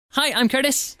Hi, I'm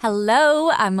Curtis. Hello,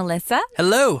 I'm Melissa.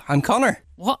 Hello, I'm Connor.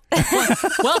 What?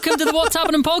 Welcome to the What's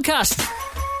Happening podcast.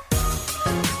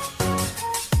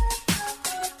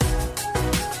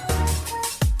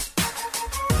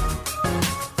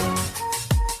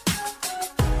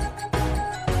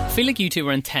 I feel like you two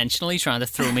were intentionally trying to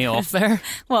throw me off there.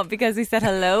 What, because we said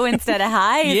hello instead of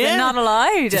hi? Is Yeah. it not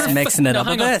allowed? Just mixing it up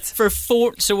a hang on. bit. For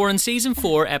four, so we're in season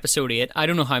 4, episode 8. I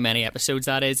don't know how many episodes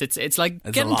that is. It's like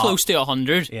It's getting a lot. close to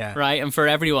 100, Yeah. right? And for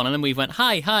every one of them, we went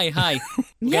hi.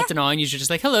 We Yeah. get to now, and you're just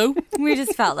like hello. We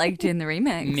just felt like doing the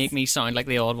remix. Make me sound like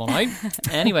the odd one out.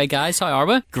 Anyway, guys, how are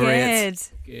we? Great.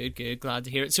 Good. Glad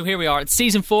to hear it. So here we are. It's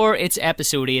season 4. It's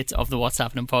episode 8 of the What's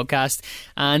Happening podcast.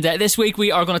 And this week we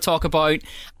are going to talk about,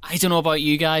 I don't know about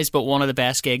you guys, but one of the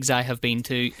best gigs I have been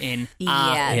to in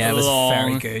Yes. a Yeah, it was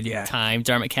long very good, yeah. time.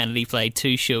 Dermot Kennedy played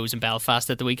 2 shows in Belfast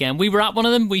at the weekend. We were at one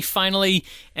of them. We finally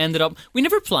ended up, we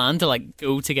never planned to like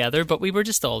go together, but we were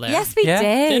just all there. Yes, we Yeah.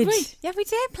 did. Did we? Yeah, we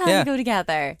did plan Yeah. to go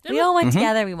together. Did We we? all went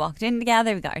together. We walked in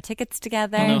together. We got our tickets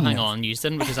together. Oh, no, hang on. You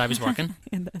didn't because I was working.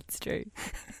 Yeah, that's true.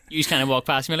 You just kind of walked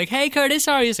past me like, hey, Curtis,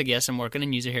 how are you? I was like, yes, I'm working,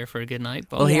 and you're here for a good night.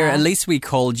 But Well, here, Yeah. at least we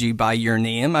called you by your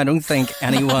name. I don't think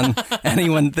anyone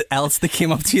else that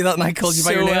came up to you that night called you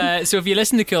by your name. So if you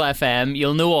listen to Cool FM,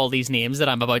 you'll know all these names that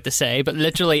I'm about to say, but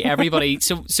literally everybody.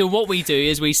 so what we do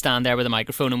is we stand there with a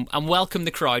microphone and welcome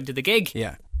the crowd to the gig.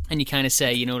 Yeah. And you kind of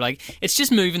say, like, it's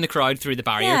just moving the crowd through the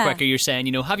barrier Yeah. quicker. You're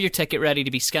saying, have your ticket ready to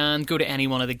be scanned, go to any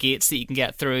one of the gates that you can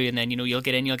get through, and then, you'll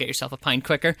get in, you'll get yourself a pint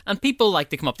quicker. And people like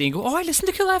to come up to you and go, oh, I listen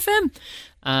to Cool FM.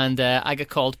 And I get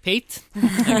called Pete,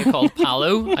 I get called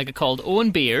Paolo, I get called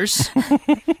Owen Beers.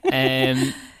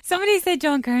 Somebody said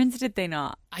John Kearns, did they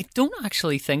not? I don't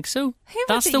actually think so. Who was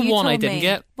That's it the you one I told didn't me?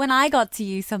 get. When I got to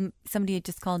you, somebody had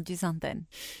just called you something.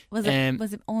 Was Um,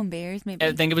 it Owen Bears, maybe?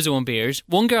 I think it was Owen Beers.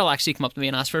 One girl actually came up to me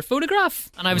and asked for a photograph,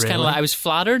 and I was kind of Really? like, I was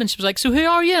flattered, and she was like, "So who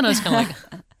are you?" And I was kind of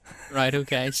like, "Right,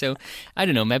 okay." So I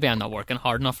don't know. Maybe I'm not working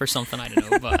hard enough or something. I don't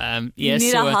know. But you yeah.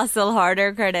 need So to hustle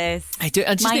harder, Curtis. I do.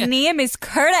 I just My need, name is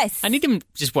Curtis. I need to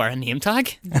just wear a name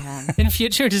tag Yeah. in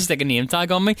future. Just stick a name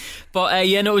tag on me. But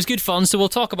yeah, no, it was good fun. So we'll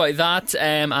talk about that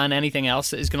and anything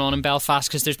else that is going on in Belfast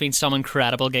because there's been some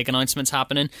incredible gig announcements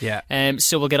happening. Yeah.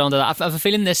 So we'll get on to that. I have a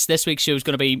feeling this week's show is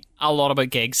going to be a lot about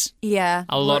gigs. Yeah.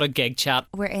 A lot of gig chat.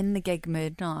 We're in the gig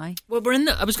mood now. Well,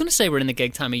 I was going to say we're in the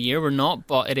gig time of year. We're not,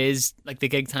 but it is like the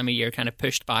gig time of year kind of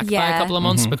pushed back by a Yeah. couple of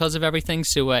months because of everything.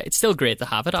 So it's still great to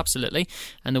have it, absolutely.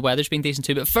 And the weather's been decent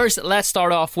too. But first, let's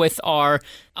start off with I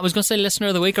was going to say listener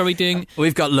of the week. Are we doing?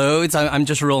 We've got loads. I'm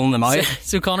just rolling them out.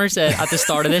 So Connor said at the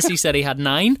start of this, he said he had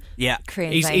 9. Yeah.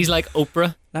 Crazy. He's like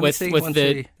Oprah Let me with see. with One,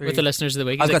 the two, three. with the listeners of the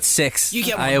week. He's I've like, got 6. You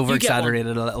get one, I you get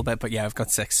over-exaggerated a little bit, but yeah, I've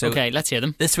got 6. So okay, let's hear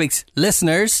them. this week's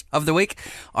listeners of the week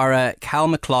are Cal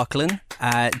McLaughlin,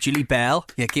 Julie Bell.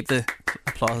 Yeah, keep the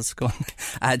applause going.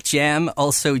 Jem,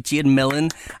 also Jade Millen,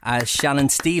 Shannon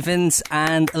Stevens,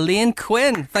 and Elaine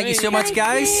Quinn. Thank you so much,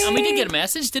 guys. And we did get a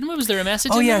message, didn't we? Was there a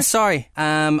message? Oh in yeah, there? sorry.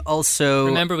 Also,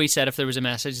 Remember we said if there was a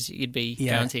message, you'd be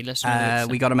guaranteed listener. of the week,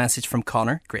 so- we got a message from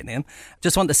Connor. Great name.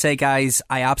 Just want to say, guys,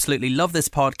 I absolutely love this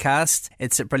podcast.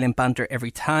 It's a brilliant banter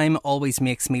every time. Always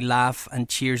makes me laugh and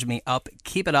cheers me up.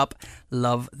 Keep it up.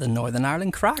 Love the Northern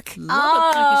Ireland crack.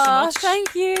 Love it. Thank you so Thank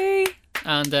much. you.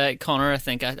 And Connor, I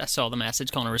think I saw the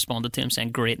message. Connor responded to him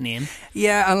saying, "Great name,"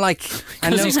 Yeah, and like I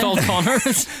because know he's called Connor.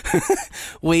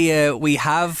 we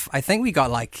have. I think we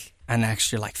got like an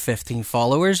extra 15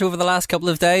 followers over the last couple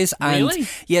of days. And Really?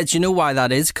 yeah, do you know why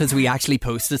that is? Because we actually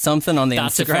posted something on the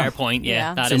That's Instagram. a fair point. Yeah,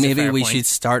 Yeah. that So is a maybe fair we point. should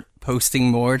start posting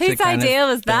more. to Whose kind idea of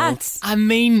was build. that? I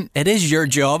mean, It is your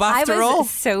job I after was all.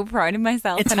 so proud of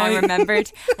myself It's when I how-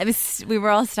 remembered. We were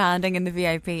all standing in the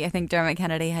VIP. I think Dermot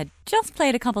Kennedy had just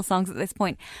played a couple songs at this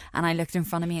point, and I looked in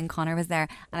front of me and Connor was there,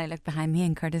 and I looked behind me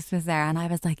and Curtis was there, and I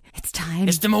was like, "It's time.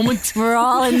 it's the moment. We're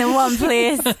all in the one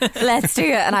place. Let's do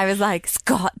it." And I was like,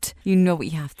 "Scott, you know what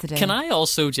you have to do." Can I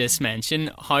also just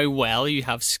mention how well you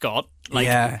have Scott?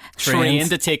 Yeah,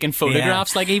 trained at taking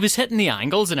photographs. Like he was hitting the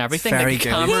angles and everything. Very Like the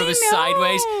good. camera He was knows.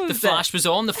 sideways. The flash was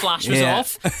on. The flash was Yeah.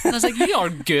 off. And I was like, you are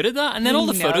good at that. And then all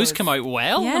the He photos knows. come out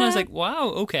well. And I was Yeah. like, wow,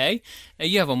 okay,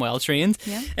 you have them well trained.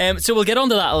 Yeah. So we'll get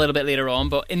onto that a little bit later on.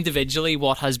 But individually,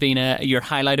 what has been your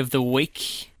highlight of the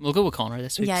week? We'll go with Connor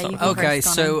this week. Yeah, Start you with go Connor. Okay,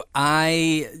 first, Connor. so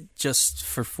I just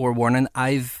for forewarning,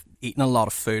 I've eaten a lot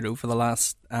of food over the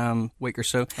last week or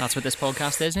so. That's what this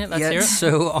podcast is, isn't it? Let's hear it.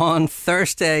 So on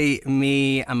Thursday,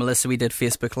 me and Melissa, we did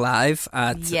Facebook Live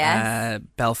at Yes.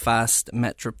 Belfast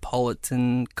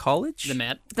Metropolitan College. The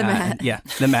Met. The Met. Yeah,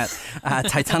 the Met.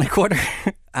 Titanic Quarter.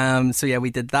 So yeah, we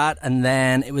did that. And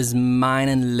then it was mine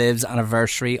and Liv's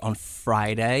anniversary on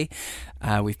Friday.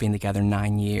 We've been together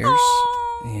 9 years.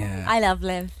 Yeah. I love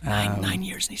Liv. 9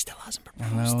 years and he still hasn't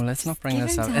proposed. No, let's not bring Give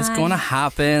this him up. It's time. going to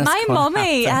happen. My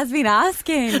mummy has been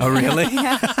asking. Oh, really?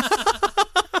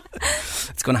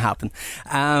 It's going to happen.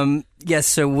 Yes,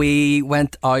 so we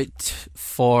went out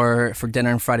for dinner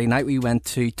on Friday night. We went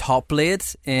to Top Blade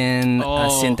in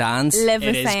St. Anne's. Liv was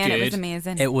It is saying it good. was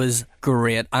amazing. It was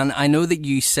great. And I know that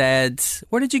you said,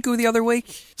 where did you go the other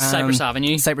week? Cypress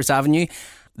Avenue. Cypress Avenue.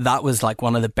 That was like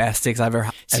one of the best steaks I've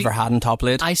ever had in Top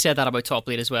Lid. I said that about Top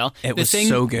Lid as well. It was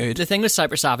so good. The thing with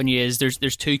Cypress Avenue is there's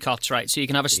two cuts, right? So you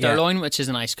can have a sirloin, which is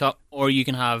a nice cut, or you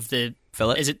can have the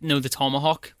Fillet? the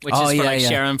tomahawk, which is for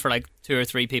sharing for like 2 or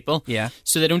 3 people. Yeah.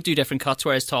 So they don't do different cuts,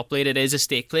 whereas Top Lid, it is a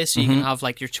steak place, so you can have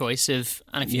like your choice of,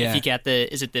 and if you get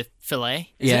is it the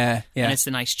fillet? Yeah. And it's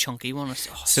the nice chunky one.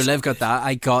 So Liv got that.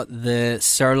 I got the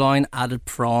sirloin, added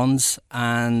prawns,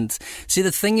 and see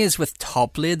the thing is with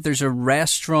Top Lid, there's a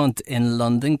restaurant in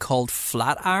London called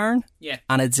Flatiron. Yeah.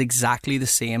 And it's exactly the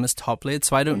same as Top Lid,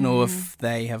 so I don't know if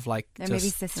they have like They're maybe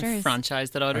just sisters.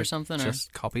 franchised it out or something.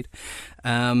 just copied.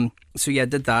 So yeah,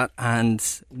 did that, and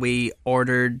we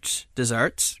ordered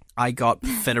desserts. I got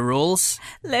profiteroles.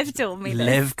 Liv told me this.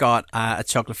 Liv got a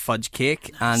chocolate fudge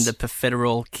cake, and the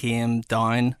profiterole came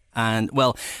down. And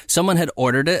well, someone had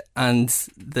ordered it, and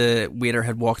the waiter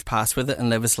had walked past with it, and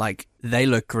Liv was like, "They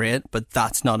look great, but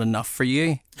that's not enough for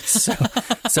you."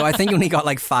 So I think you only got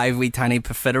like 5 wee tiny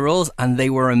profiteroles, and they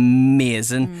were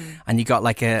amazing. And you got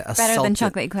like a Better salted, than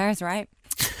chocolate eclairs, right?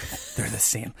 They're the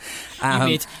same.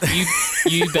 Mate,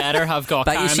 you better have got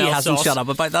Bet you caramel she hasn't sauce. shut up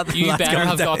about that. You That's better going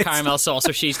have got down. caramel sauce,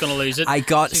 or she's going to lose it. I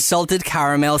got salted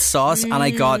caramel sauce, and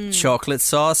I got chocolate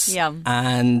sauce. Yum.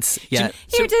 And yeah.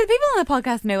 Here, do the people on the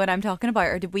podcast know what I'm talking about,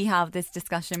 or did we have this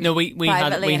discussion? No, we had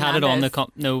privately in it on the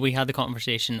Nando's? we had the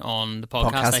conversation on the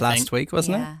podcast. I podcast last think, week,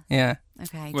 wasn't Yeah. it? Yeah.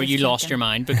 Okay, where just you lost checking. your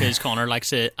mind because Connor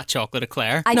likes a chocolate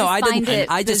eclair. I No, just I didn't- find it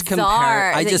I just bizarre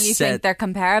compare- I that just you said- think they're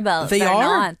comparable. They They're are.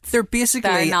 Not. They're basically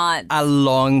They're not. a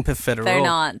long profiterole. They're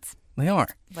not. They are.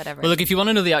 Whatever. Well, look, if you want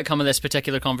to know the outcome of this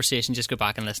particular conversation, just go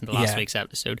back and listen to last Yeah. week's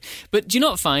episode. But do you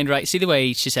not find, right, see the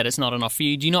way she said it's not enough for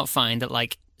you, do you not find that,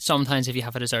 like, sometimes if you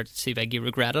have a dessert that's too big, you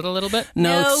regret it a little bit?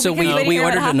 No, so because wait to we hear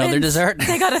what ordered another happened. dessert.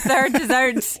 They got a third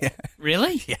dessert.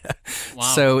 Really? Yeah. Wow.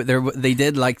 So they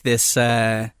did like this.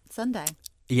 Sunday.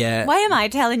 Yeah. Why am I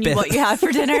telling you what you had for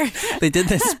dinner? They did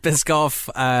this Biscoff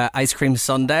ice cream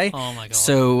sundae. Oh my God.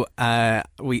 So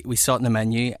we saw it in the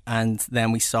menu, and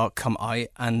then we saw it come out,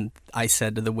 and I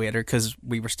said to the waiter, because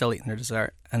we were still eating their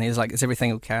dessert, and he was like, "Is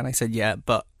everything okay?" And I said, "Yeah,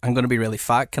 but I'm going to be really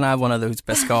fat. Can I have one of those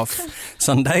Biscoff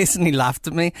sundaes?" And he laughed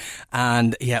at me,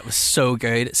 and yeah, it was so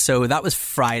good. So that was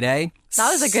Friday.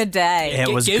 That was a good day. It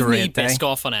was Give great me day.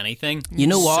 Biscoff on anything. You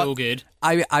know what? So good.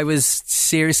 I was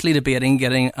seriously debating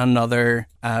getting another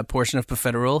portion of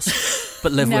profiteroles,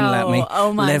 but Liv wouldn't let me.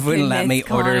 Oh my Liv wouldn't let me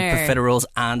goodness, order Connor. profiteroles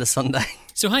and a sundae.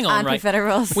 So hang on, And right?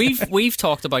 profiteroles. We've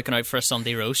talked about going out for a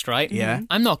Sunday roast, right? Yeah.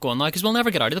 I'm not going now because we'll never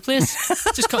get out of the place.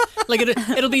 Just like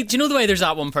it'll be. Do you know the way there's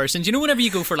that one person? Do you know whenever you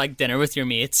go for like dinner with your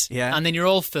mates, Yeah. and then you're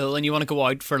all full and you want to go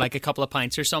out for like a couple of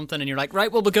pints or something, and you're like,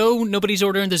 right, well we'll go. Nobody's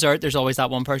ordering dessert. There's always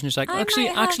that one person who's like, I actually,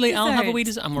 might have I'll have a dessert. wee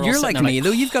dessert. And we're all You're sitting like there me,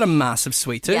 though. You've got a massive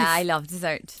sweet tooth. Yeah, I love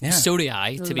dessert. Yeah. So do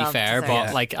I, to be Love fair, dessert. but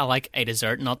Yeah. like I like a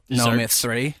dessert, not No, dessert. me, it's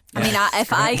 3. I mean,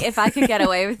 if I could get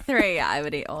away with 3, I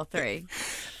would eat all 3.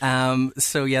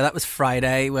 So yeah, that was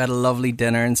Friday. We had a lovely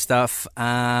dinner and stuff.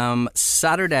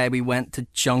 Saturday we went to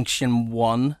Junction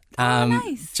 1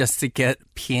 nice. just to get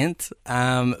paint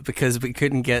because we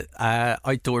couldn't get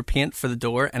outdoor paint for the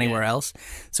door anywhere else.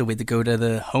 So we had to go to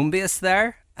the home base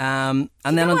there. And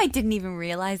then I didn't even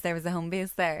realise there was a home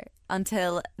base there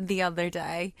until the other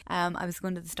day. I was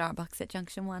going to the Starbucks at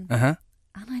Junction 1. Uh-huh.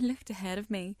 And I looked ahead of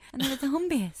me and there was a home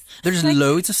base. There's Like,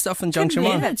 loads of stuff in Junction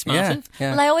believe 1. it. It's massive.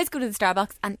 Yeah. Well, I always go to the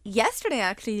Starbucks, and yesterday I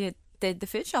actually did the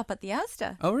food shop at the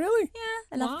Asda. Oh, really? Yeah,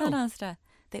 I love Wow. that Asda.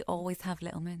 They always have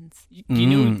little moons. You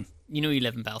Mm. know you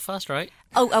live in Belfast, right?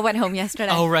 Oh, I went home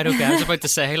yesterday. Oh right, okay. I was about to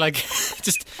say like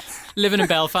just living in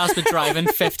Belfast but driving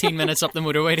 15 minutes up the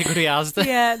motorway to go to Asda.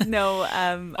 Yeah, no.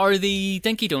 Are the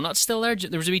Dinky Donuts still there?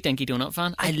 There was a wee Dinky Donut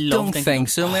fan. I love Don't Dinky think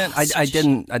Donuts. so, man. Oh, I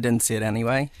didn't see it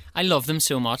anyway. I love them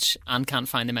so much and can't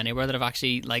find them anywhere that I've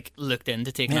actually like looked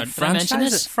into taking Yeah, out. Did I mention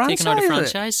franchise this? it. Taking out a Franchise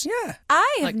it. franchise. Yeah.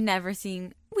 I have like- never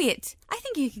seen. Wait, I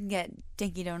think you can get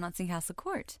Dinky Donuts in Castle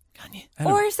Court. Can you?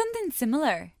 Or something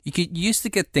similar. You used to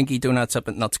get Dinky Donuts up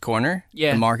at Nuts Corner,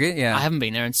 Yeah. the market. Yeah, I haven't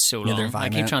been there in so Neither long. have I, I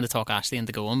keep mate. trying to talk Ashley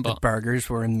into going, the but burgers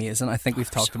were amazing. I think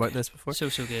we've talked so about good. this before. so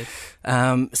good.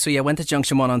 So yeah, went to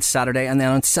Junction 1 on Saturday, and then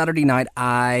on Saturday night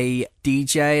I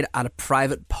DJ'd at a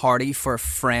private party for a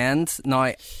friend.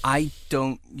 Now, I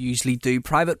don't usually do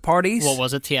private parties. What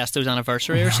was it? Tiesto's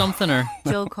anniversary or something? Or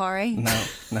Joel Corey.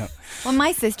 No. Well,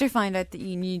 my sister found out that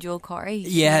you knew Joel Corey.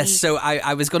 Yeah, so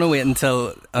I was going to wait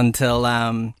until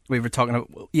we were talking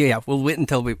about... Yeah, we'll wait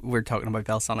until we were talking about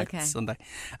Belsonic Okay. Sunday.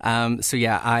 So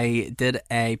yeah, I did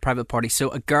a private party. So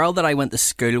a girl that I went to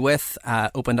school with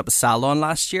opened up a salon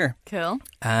last year. Cool.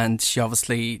 And she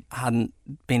obviously hadn't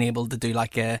been able to do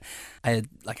like an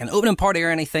opening party or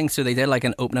anything, so they did like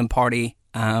an opening party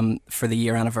for the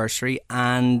year anniversary,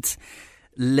 and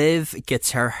Liv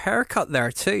gets her haircut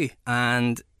there too,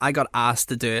 and I got asked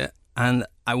to do it, and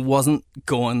I wasn't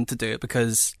going to do it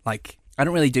because like I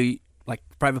don't really do like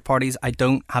private parties. I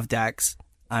don't have decks.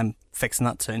 I'm fixing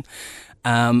that soon.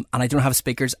 And I don't have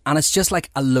speakers, and it's just like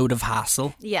a load of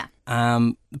hassle. Yeah.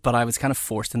 But I was kind of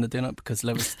forced into doing it because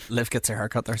Liv gets her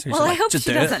haircut there. So Well, she's I like, hope just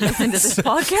she do doesn't it. listen to this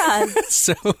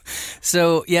podcast.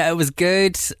 So yeah, it was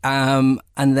good. And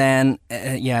then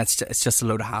it's just a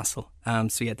load of hassle.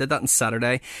 So yeah, did that on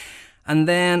Saturday. And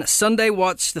then Sunday,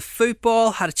 watched the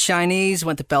football, had a Chinese,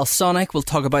 went to Belsonic. We'll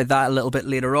talk about that a little bit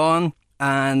later on.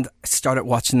 And started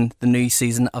watching the new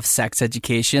season of Sex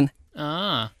Education.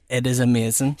 Ah. It is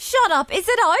amazing. Shut up. Is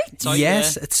it out? It's out,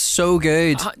 Yes, it's so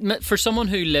good. For someone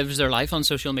who lives their life on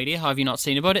social media, how have you not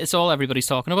seen about it? It's all everybody's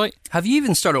talking about. Have you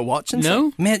even started watching? No.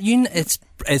 some? Man, it's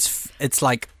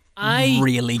like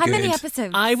really How good. many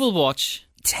episodes? I will watch.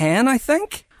 10, I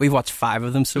think. We've watched 5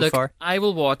 of them so Look, far. I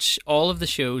will watch all of the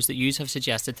shows that you have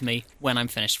suggested to me when I'm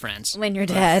finished Friends. When you're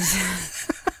dead.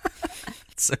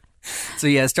 So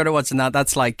yeah, I started watching that.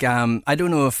 That's like I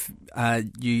don't know if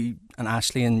you and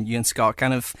Ashley and you and Scott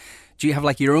kind of, do you have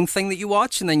like your own thing that you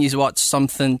watch and then you watch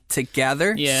something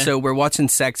together? Yeah. So we're watching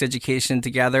Sex Education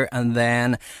together, and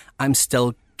then I'm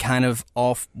still kind of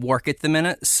off work at the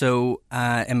minute. So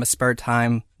in my spare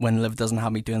time, when Liv doesn't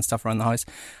have me doing stuff around the house,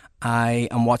 I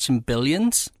am watching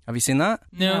Billions. Have you seen that?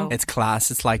 No. It's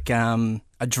class. It's like a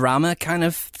drama kind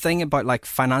of thing about like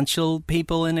financial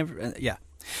people and yeah,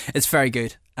 it's very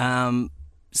good.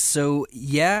 So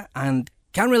yeah, and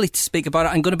can't really speak about it.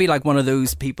 I'm going to be like one of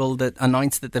those people that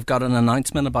announce that they've got an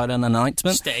announcement about an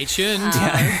announcement. Stay tuned.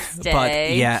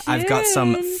 But yeah, I've got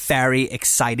some very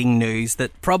exciting news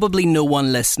that probably no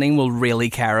one listening will really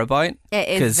care about.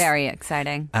 It is very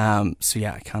exciting. So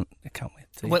yeah, I can't wait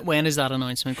to. When is that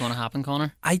announcement going to happen,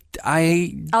 Connor? I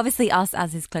Obviously, us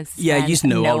as his closest yeah, friends you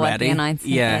know what already. the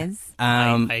announcement Yeah. is.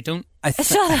 I don't.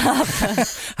 Shut up.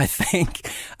 I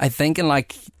think in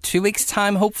like 2 weeks'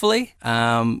 time, hopefully.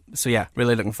 So yeah,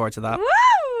 really looking forward to that.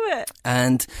 Woo!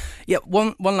 And yeah,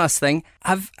 one last thing.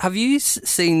 Have you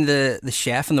seen the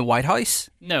chef in the White House?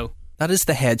 No. That is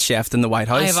the head chef in the White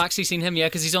House. I have actually seen him, yeah,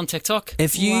 because he's on TikTok.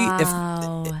 If you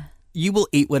Wow. if you will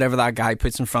eat whatever that guy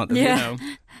puts in front of Yeah. you.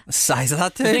 No. The size of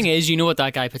that dude. The thing is, you know what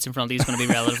that guy puts in front of you is going to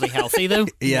be relatively healthy, though.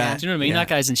 Yeah. Do you know what I mean? Yeah. That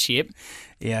guy's in shape.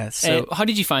 Yeah. So How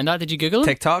did you find that? Did you Google it?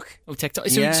 TikTok. Oh, TikTok.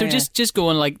 So, Yeah, so yeah. just go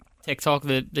on like TikTok,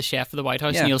 the chef of the White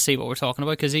House, Yeah. and you'll see what we're talking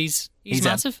about because he's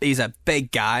massive. He's a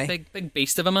big guy. Big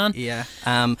beast of a man. Yeah.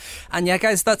 And yeah,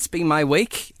 guys, that's been my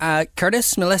week.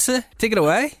 Curtis, Melissa, take it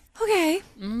away. Okay.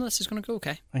 This is going to go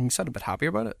okay. I can sound a bit happier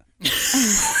about it.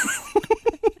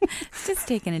 Just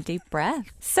taking a deep breath.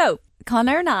 So,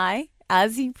 Connor and I,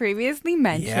 as you previously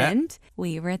mentioned,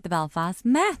 we were at the Belfast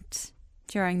Met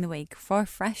during the week for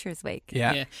Freshers Week.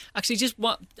 Yeah. Actually, just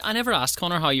what I never asked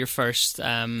Connor how your first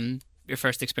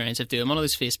experience of doing one of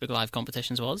those Facebook Live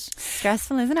competitions was.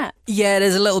 Stressful, isn't it? Yeah, it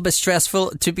is a little bit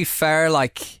stressful. To be fair,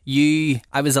 like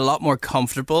I was a lot more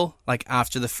comfortable like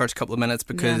after the first couple of minutes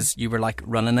because you were like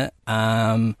running it.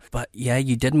 But yeah,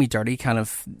 you did me dirty, kind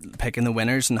of picking the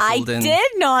winners and holding. I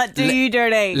did not do you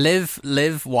dirty.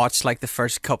 Liv watched like the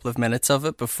first couple of minutes of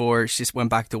it before she went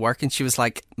back to work, and she was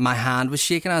like, my hand was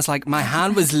shaking. I was like, my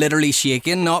hand was literally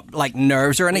shaking, not like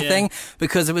nerves or anything,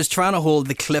 because I was trying to hold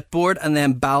the clipboard and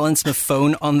then balance my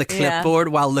phone on the clipboard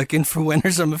while looking for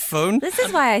winners on my phone. This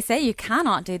is why I say you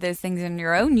cannot do those things on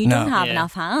your own. You No. don't have Yeah.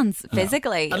 enough hands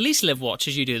physically. At least Liv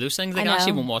watches you do those things. Like, I know.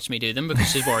 Ashley won't watch me do them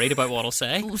because she's worried about what I'll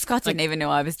say. Well, Scott didn't even know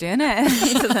I was doing it.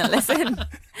 He doesn't listen.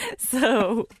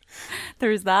 So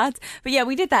there's that. But yeah,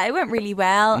 we did that. It went really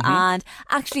well. And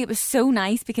actually, it was so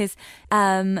nice because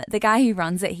the guy who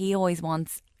runs it, he always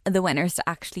wants the winners to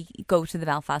actually go to the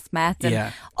Belfast Met, and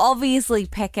Yeah. obviously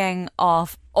picking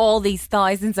off all these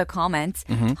thousands of comments.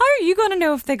 Mm-hmm. How are you going to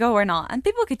know if they go or not? And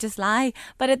people could just lie.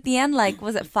 But at the end, like,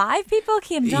 was it 5 people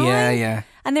came down? Yeah.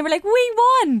 And they were like, we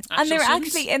won. And they were Actual actually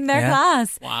students? in their Yeah.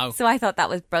 class. Wow. So I thought that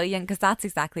was brilliant because that's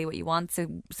exactly what you want. So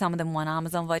some of them won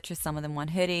Amazon vouchers, some of them won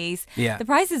hoodies. Yeah. The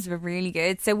prizes were really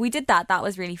good. So we did that. That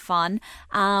was really fun.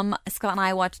 Scott and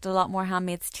I watched a lot more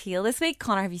Handmaid's Tale this week.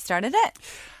 Connor, have you started it?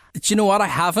 Do you know what? I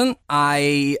haven't.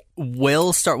 I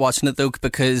will start watching it though,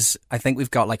 because I think we've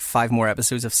got like 5 more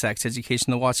episodes of Sex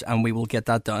Education to watch, and we will get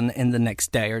that done in the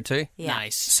next day or 2. Yeah.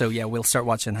 Nice. So yeah, we'll start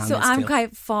watching Handmaid's So I'm Tale.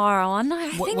 quite far on.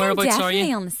 I think I'm whereabouts are definitely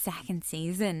you? on the 2nd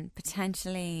season,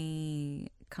 potentially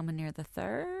coming near the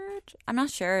 3rd. I'm not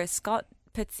sure. Scott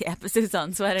puts the episodes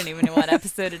on, so I don't even know what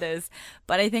episode it is.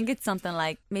 But I think it's something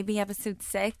like maybe episode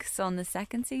 6 on the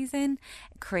 2nd season.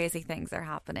 Crazy things are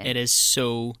happening. It is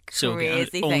so good. And Crazy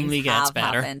it things only gets have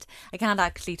better. happened. I can't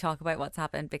actually talk about what's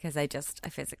happened because I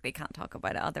physically can't talk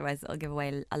about it. Otherwise, it'll give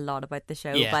away a lot about the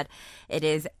show. Yeah. But it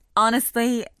is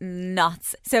honestly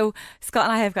nuts. So Scott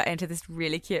and I have got into this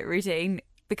really cute routine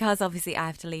because obviously I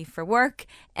have to leave for work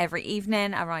every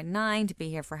evening around 9 to be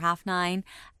here for 9:30.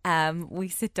 We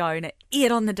sit down at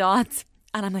 8 on the dot,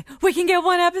 and I'm like, we can get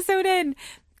 1 episode in.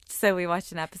 So we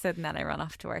watch an episode and then I run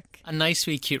off to work. A nice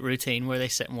wee cute routine where they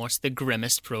sit and watch the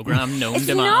grimmest program known It's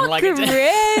to man. not Like grim.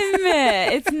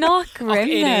 It's not grim.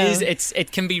 it though. is.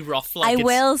 It can be rough. Like I it's-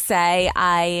 will say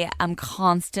I am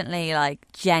constantly like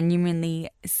genuinely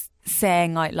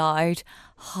saying out loud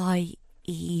how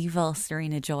evil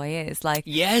Serena Joy is. Like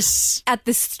Yes. at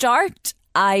the start,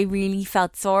 I really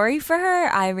felt sorry for her.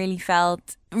 I really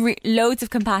felt loads of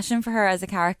compassion for her as a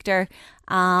character.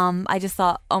 I just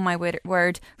thought, oh my word,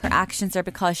 her actions are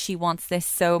because she wants this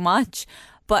so much.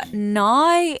 But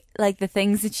now, like the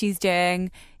things that she's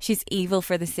doing, she's evil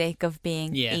for the sake of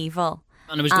being Yeah. evil.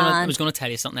 And I was gonna tell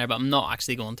you something there, but I'm not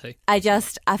actually going to. I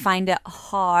find it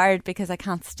hard because I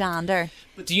can't stand her.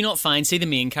 But do you not find, say, the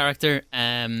main character?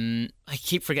 I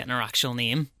keep forgetting her actual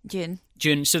name. June.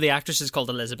 So the actress is called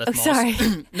Elizabeth Oh, Moss.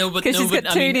 sorry. No, but 'Cause she's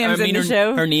got two names in the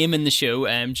show. Her name in the show,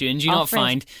 June. Do you not Alfred.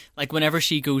 find like whenever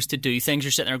she goes to do things,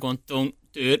 you're sitting there going, "Don't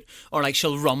do it," or like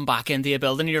she'll run back into a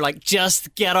building, and you're like,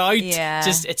 "Just get out!" Yeah.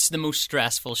 It's the most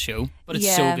stressful show, but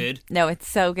it's so good. No, it's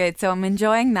so good. So I'm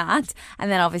enjoying that. And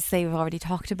then obviously we've already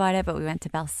talked about it, but we went to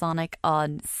Belsonic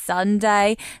on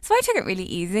Sunday. So I took it really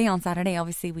easy on Saturday.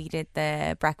 Obviously we did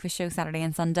the breakfast show Saturday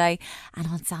and Sunday. And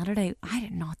on Saturday I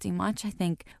did not do much. I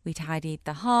think we tidied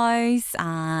the house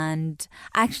and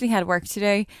I actually had work to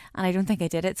do and I don't think I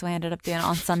did it. So I ended up doing it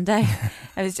on Sunday.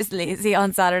 I was just lazy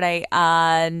on Saturday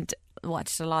and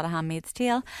watched a lot of Handmaid's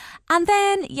Tale. And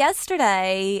then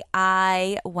yesterday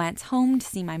I went home to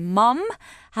see my mum.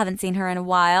 Haven't seen her in a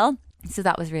while. So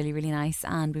that was really, really nice.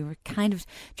 And we were kind of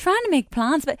trying to make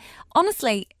plans. But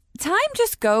honestly, time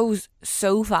just goes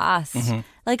so fast.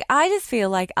 Like I just feel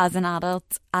like as an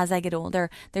adult, as I get older,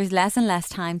 there's less and less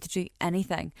time to do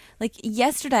anything. Like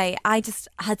yesterday, I just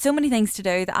had so many things to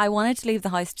do that I wanted to leave the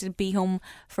house to be home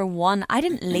for 1. I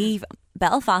didn't leave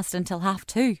Belfast until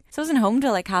 2:30. So I wasn't home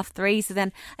till like 3:30. So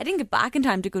then I didn't get back in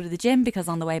time to go to the gym because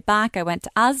on the way back I went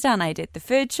to Asda and I did the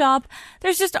food shop.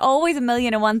 There's just always a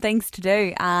million and one things to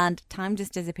do and time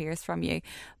just disappears from you.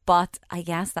 But I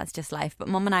guess that's just life. But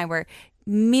Mum and I were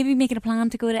maybe making a plan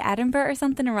to go to Edinburgh or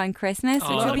something around Christmas, which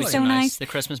would that'd be be so nice. The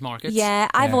Christmas markets. Yeah,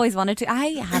 I've always wanted to. I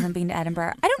haven't been to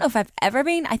Edinburgh. I don't know if I've ever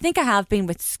been. I think I have been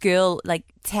with school like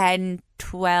 10,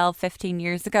 12, 15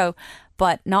 years ago,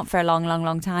 but not for a long, long,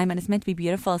 long time. And it's meant to be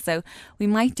beautiful. So we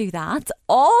might do that.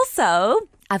 Also,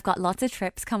 I've got lots of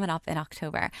trips coming up in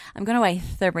October. I'm going away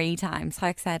 3 times. How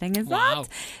exciting is Wow. that?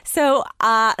 So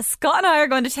Scott and I are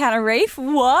going to Tenerife.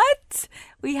 What?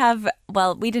 We have,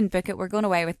 well, we didn't book it. We're going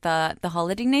away with the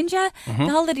Holiday Ninja. The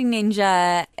Holiday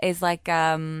Ninja is like,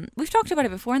 we've talked about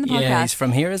it before in the podcast. Yeah, he's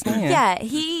from here, isn't he? Yeah,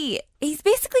 he's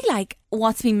basically like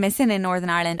what's been missing in Northern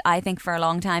Ireland, I think, for a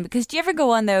long time. Because do you ever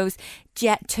go on those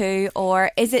Jet2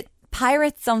 or is it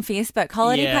Pirates on Facebook,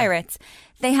 Holiday Yeah. Pirates?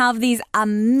 They have these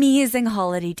amazing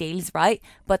holiday deals, right?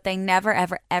 But they never,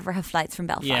 ever, ever have flights from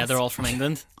Belfast. Yeah, they're all from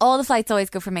England. All the flights always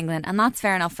go from England, and that's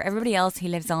fair enough for everybody else who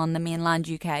lives on the mainland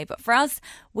UK. But for us,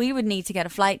 we would need to get a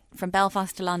flight from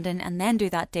Belfast to London and then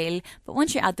do that deal. But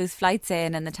once you add those flights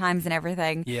in and the times and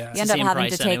everything, Yeah. you It's end the up same having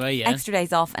price to take anyway, yeah. extra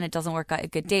days off, and it doesn't work out a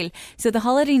good deal. So the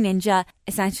Holiday Ninja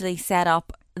essentially set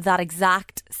up that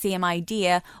exact same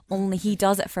idea, only he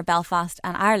does it for Belfast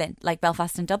and Ireland, like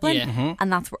Belfast and Dublin. Yeah. And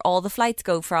that's where all the flights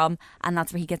go from, and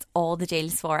that's where he gets all the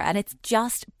deals for, and it's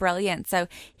just brilliant. So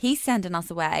he's sending us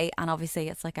away, and obviously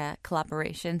it's like a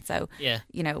collaboration, so Yeah.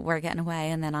 you know, we're getting away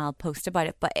and then I'll post about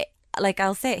it. But like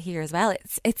I'll say it here as well.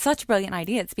 It's such a brilliant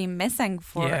idea. It's been missing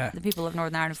for Yeah. the people of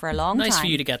Northern Ireland for a long Nice time. for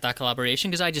you to get that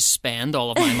collaboration, because I just spend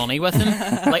all of my money with him.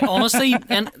 Like, honestly,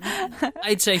 and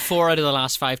I'd say 4 out of the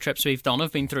last 5 trips we've done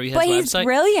have been through his But website. he's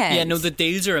brilliant. Yeah, no, the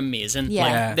deals are amazing. Yeah.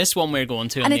 Like, Yeah. this one we're going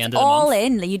to and at the it's end of the all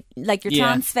month. in, like your Yeah.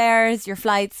 transfers, your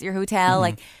flights, your hotel, Mm-hmm.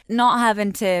 like not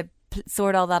having to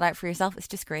sort all that out for yourself. It's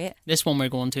just great. This one we're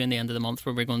going to in the end of the month,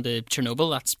 where we're going to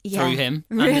Chernobyl. That's Yeah, through him,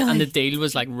 really. and the deal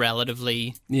was like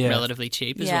relatively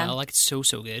cheap as Yeah. well. Like, it's so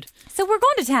good. So we're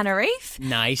going to Tenerife.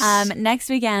 Nice. Next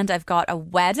weekend I've got a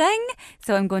wedding,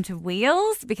 so I'm going to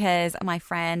Wales because my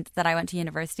friend that I went to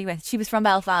university with, she was from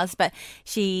Belfast, but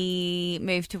she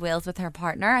moved to Wales with her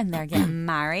partner and they're getting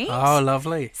married. Oh,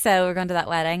 lovely. So we're going to that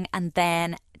wedding, and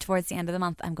then towards the end of the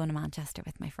month I'm going to Manchester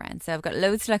with my friend. So I've got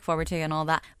loads to look forward to, and all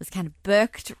that was kind of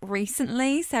booked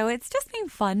recently, so it's just been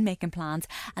fun making plans.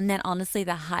 And then honestly,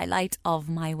 the highlight of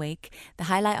my week, the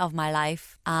highlight of my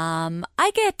life,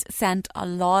 I get sent a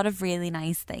lot of really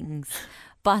nice things,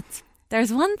 but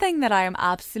there's one thing that I am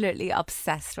absolutely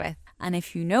obsessed with, and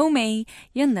if you know me,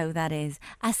 you'll know that is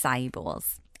acai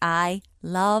bowls. I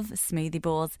love smoothie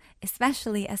bowls,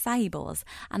 especially acai bowls.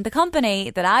 And the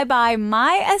company that I buy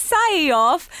my acai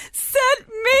off sent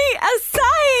me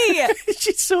acai.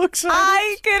 She's so excited.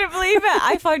 I couldn't believe it.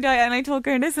 I found out and I told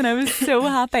Curtis and I was so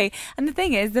happy. And the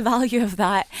thing is, the value of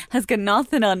that has got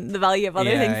nothing on the value of other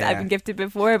Yeah, things that I've yeah. been gifted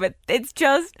before. But it's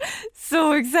just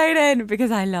so exciting because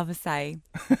I love acai.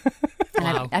 And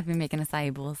Wow. I've been making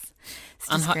acai bowls. It's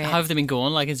And just how great. have they been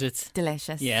going? Like, is it?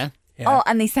 Delicious. Yeah. Yeah. Oh,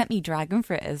 and they sent me dragon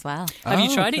fruit as well. Have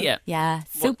you Oh, tried it okay. yet? Yeah,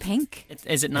 so What- pink.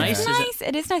 Is it nice? It's Is it? nice.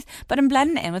 It is nice. But I'm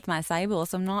blending it in with my acai bowl,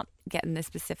 so I'm not getting the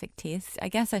specific taste. I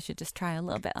guess I should just try a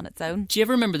little bit on its own. Do you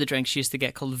ever remember the drinks you used to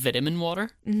get called vitamin water?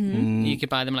 Mm-hmm. You could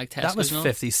buy them like Tesco's. That was and all.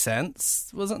 50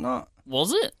 cents, was it not?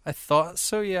 Was it? I thought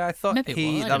so, yeah. I thought Maybe it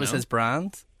was, I that don't was know. his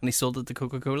brand, and he sold it to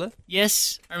Coca-Cola.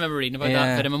 Yes, I remember reading about Yeah.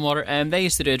 that vitamin water. They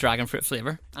used to do a dragon fruit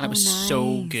flavour, and it Oh, was so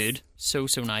nice. good. So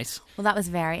nice. Well, that was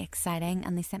very exciting.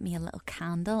 And they sent me a little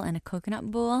candle in a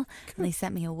coconut bowl, and they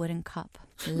sent me a wooden cup.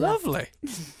 Lovely.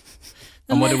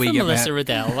 And what do we From get, Melissa Matt?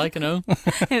 Riddell, like, you know.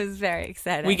 It was very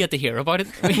exciting. We get to hear about it.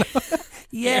 We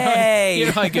Yay!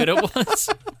 hear how good it was.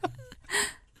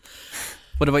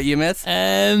 What about you, mate?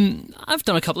 I've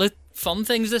done a couple of fun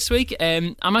things this week.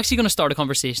 I'm actually going to start a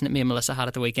conversation that me and Melissa had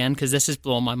at the weekend, because this has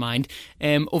blown my mind.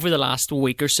 Over the last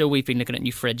week or so, we've been looking at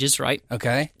new fridges, right?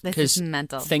 Okay. This 'Cause is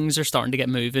mental. Things are starting to get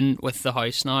moving with the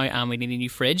house now, and we need a new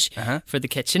fridge for the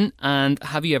kitchen. And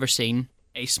have you ever seen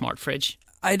a smart fridge?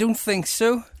 I don't think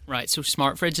so. Right, so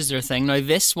smart fridges are a thing. Now,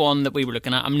 this one that we were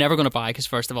looking at, I'm never going to buy, because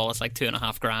first of all, it's like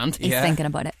 $2,500. He's Yeah. thinking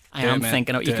about it. I Do it, am man.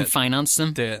 thinking, Do you can it. finance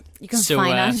them. Do it. You can So,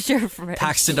 finance your fridge.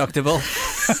 Tax deductible.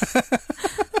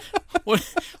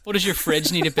 What does your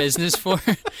fridge need a business for?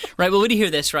 Right, well, when you hear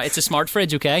this, right, it's a smart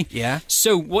fridge, okay? Yeah.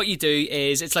 So what you do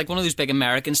is, it's like one of those big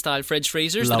American-style fridge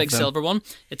freezers, Love the big them. silver one.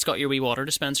 It's got your wee water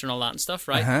dispenser and all that and stuff,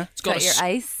 right? Uh-huh. It's Got a your s-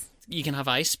 ice. You can have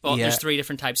ice, but Yeah. there's 3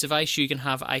 different types of ice. You can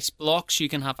have ice blocks, you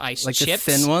can have ice Like chips.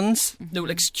 the thin ones. No,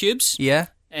 like cubes. Yeah.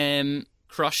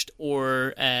 Crushed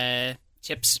or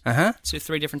chips. Uh-huh. So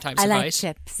 3 different types I of like ice.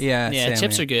 chips. Yeah. Yeah, same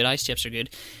chips here. are good. Ice chips are good.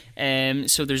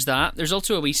 So there's that. There's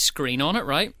also a wee screen on it,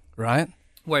 right, Right.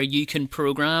 where you can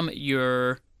program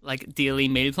your like daily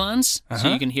meal plans. So Uh-huh.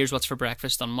 you can here's what's for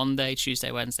breakfast on Monday,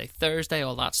 Tuesday, Wednesday, Thursday,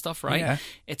 all that stuff, right? Yeah.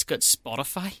 It's got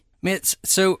Spotify. Mates,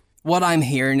 so what I'm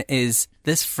hearing is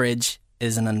this fridge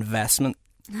is an investment.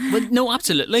 Well, no,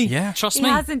 absolutely. Yeah. Trust He me.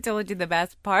 hasn't told you the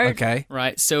best part. Okay.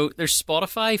 Right, so there's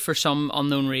Spotify for some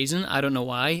unknown reason. I don't know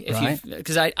why. Right.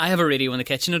 Because I have a radio in the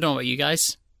kitchen. I don't know about you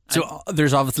guys. So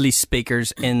there's obviously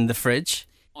speakers in the fridge.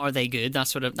 Are they good?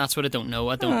 That's what I don't know.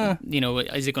 I don't. You know,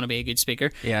 is it going to be a good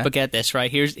speaker? Yeah. But get this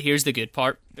right. Here's the good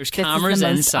part. There's This cameras is the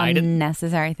most inside it.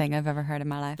 unnecessary thing I've ever heard in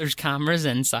my life. There's cameras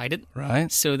inside it,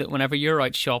 Right. so that whenever you're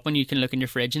out shopping, you can look in your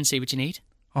fridge and see what you need.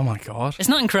 Oh my God.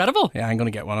 Isn't that incredible? Yeah, I'm going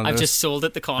to get one of those. I've just sold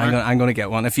it to Connor. I'm going to get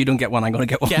one. If you don't get one, I'm going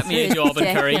to get one. Get me a job in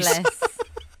Curry's. Ridiculous.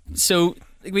 So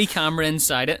we camera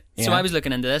inside it. So Yeah. I was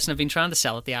looking into this, and I've been trying to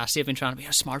sell it to Ashley. I've been trying to be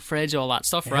a smart fridge, all that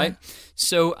stuff, right?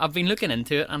 So I've been looking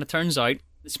into it, and it turns out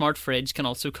the smart fridge can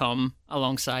also come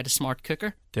alongside a smart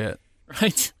cooker, Do it.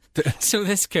 right? So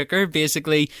this cooker,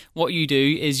 basically, what you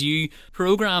do is you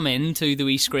program into the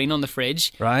wee screen on the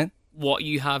fridge Right. what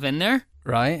you have in there.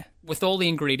 Right. With all the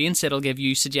ingredients, it'll give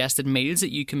you suggested meals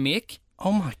that you can make.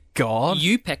 Oh my God.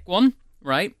 You pick one,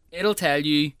 right? It'll tell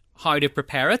you how to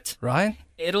prepare it. Right.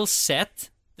 It'll set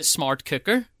the smart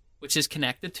cooker, which is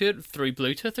connected to it through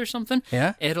Bluetooth or something.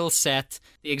 Yeah. It'll set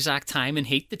the exact time and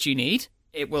heat that you need.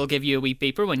 It will give you a wee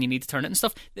beeper when you need to turn it and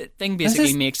stuff. The thing basically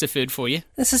is- makes the food for you.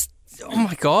 This is Oh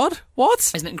my God,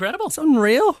 what? Isn't it incredible? It's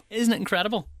unreal. Isn't it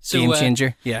incredible? So, Game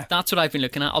changer, yeah. That's what I've been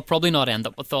looking at. I'll probably not end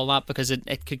up with all that because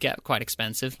it could get quite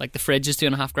expensive. Like the fridge is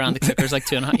 $2,500, the cooker's like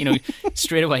 $2,500.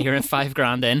 Straight away you're in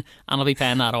 $5,000 in, and I'll be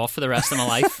paying that off for the rest of my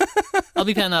life. I'll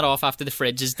be paying that off after the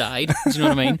fridge has died. Do you know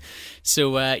what I mean?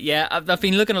 So yeah, I've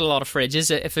been looking at a lot of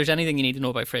fridges. If there's anything you need to know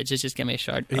about fridges, just give me a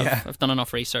shout. Yeah. I've done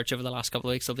enough research over the last couple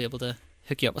of weeks. I'll be able to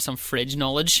hook you up with some fridge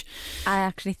knowledge. I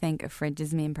actually think a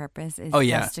fridge's main purpose is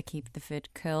just to keep the food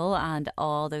cool, and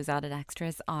all those added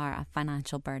extras are a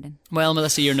financial burden. Well,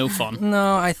 Melissa, you're no fun.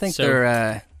 No, I think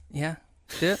they're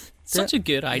do it. Such a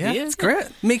good idea. Yeah, it's great.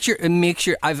 It makes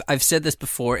your I've said this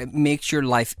before, it makes your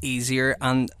life easier,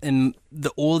 and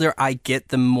the older I get,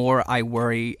 the more I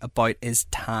worry about is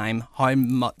time. How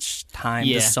much time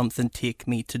does something take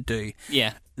me to do?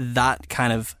 Yeah. That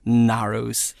kind of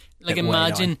narrows. Like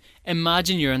imagine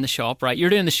you're in the shop, right? You're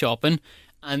doing the shopping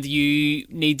and you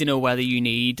need to know whether you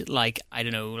need like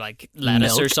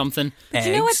lettuce or something. Eggs.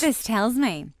 Do you know what this tells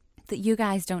me? That you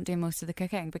guys don't do most of the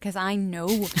cooking, because I know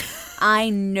what's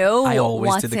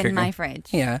in my fridge.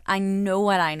 Yeah. I know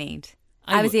what I need.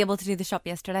 I was able to do the shop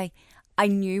yesterday. I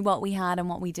knew what we had and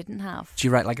what we didn't have. Do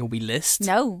you write like a wee list?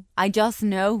 No, I just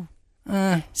know.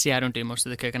 See, I don't do most of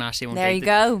the cooking. Ashley won't. There you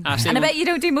go. And I bet you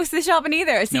don't do most of the shopping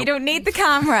either, so you don't need the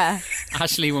camera.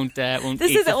 Ashley won't. This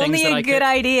eat is the only things that a I good cook.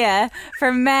 idea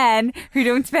for men who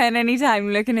don't spend any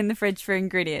time looking in the fridge for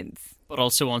ingredients. But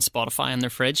also on Spotify in their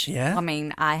fridge. Yeah. I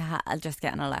mean, I'll just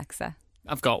get an Alexa.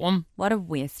 I've got one. What a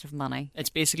waste of money. It's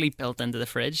basically built into the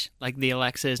fridge. Like the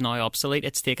Alexa is now obsolete.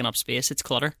 It's taking up space. It's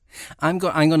clutter. I'm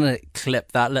going to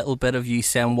clip that little bit of you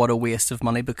saying what a waste of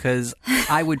money, because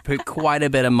I would put quite a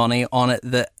bit of money on it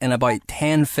that in about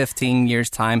 10, 15 years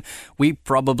time, we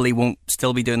probably won't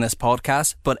still be doing this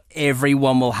podcast, but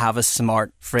everyone will have a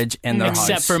smart fridge in their house.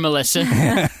 Except for Melissa.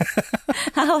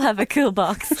 I'll have a cool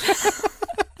box.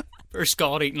 Or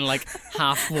Scott eating like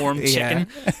half-warm chicken.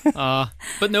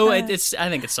 But no, I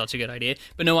think it's such a good idea.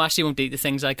 But no, Ashley won't eat the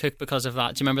things I cook because of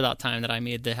that. Do you remember that time that I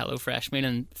made the HelloFresh meal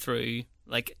and threw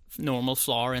like normal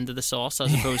flour into the sauce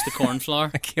as opposed to corn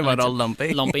flour? It came out all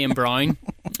lumpy. Lumpy and brown.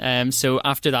 So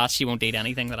after that, she won't eat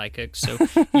anything that I cook. So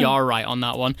you're right on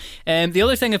that one. The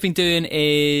other thing I've been doing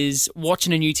is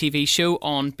watching a new TV show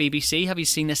on BBC. Have you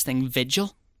seen this thing,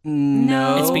 Vigil?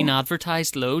 No. It's been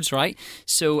advertised loads, right?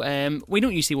 So we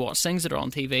don't usually watch things that are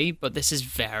on TV, but this is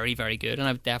very, very good, and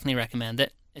I would definitely recommend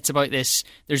it. It's about this.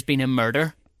 There's been a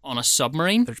murder on a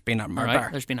submarine. There's been a murder.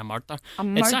 Right? There's been a murder.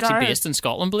 It's actually based in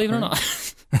Scotland, believe it or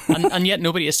not. and yet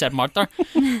nobody has said murder.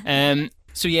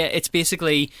 So yeah, it's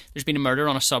basically there's been a murder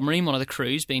on a submarine. One of the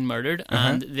crews being murdered,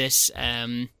 and this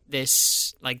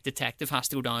like detective has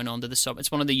to go down onto the sub.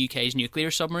 It's one of the UK's nuclear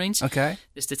submarines. Okay.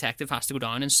 This detective has to go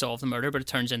down and solve the murder, but it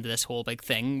turns into this whole big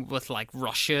thing with like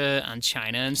Russia and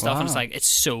China and stuff. Wow. And it's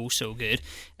so good.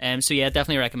 So yeah,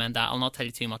 definitely recommend that. I'll not tell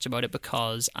you too much about it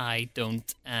because I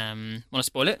don't want to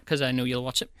spoil it, because I know you'll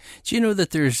watch it. Do you know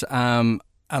that there's and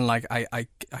like I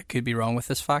could be wrong with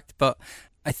this fact, but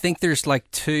I think there's like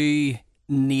 2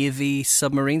 Navy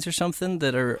submarines or something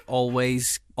that are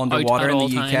always underwater Out in at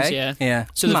the all UK. times, yeah.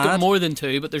 So they've got more than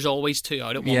 2, but there's always 2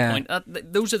 out at one point.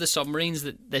 Those are the submarines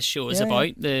that this show is about.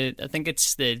 I think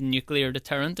it's the nuclear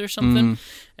deterrent or something.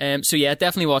 So yeah,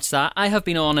 definitely watch that. I have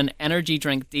been on an energy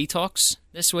drink detox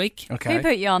this week. Okay. Who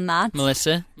put you on that?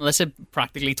 Melissa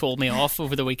practically told me off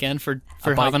over the weekend for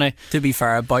having a... To be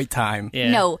fair, about time.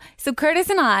 Yeah. No. So Curtis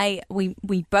and I, we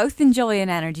both enjoy an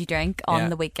energy drink on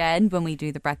the weekend when we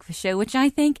do the breakfast show, which I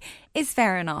think is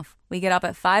fair enough. We get up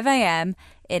at 5 a.m.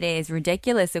 It is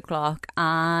ridiculous o'clock,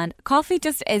 and coffee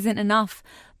just isn't enough.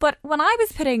 But when I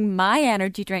was putting my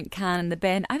energy drink can in the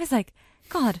bin, I was like,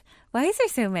 God, why is there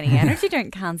so many energy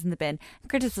drink cans in the bin?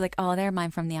 And Curtis was like, oh, they're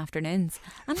mine from the afternoons.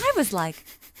 And I was like,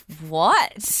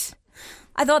 what?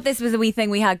 I thought this was a wee thing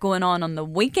we had going on the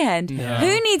weekend. Yeah.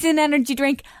 Who needs an energy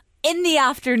drink in the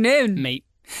afternoon? Mate.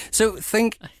 So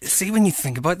see when you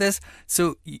think about this,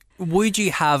 so would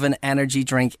you have an energy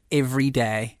drink every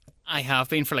day? I have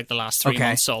been for like the last 3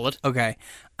 months solid. Okay.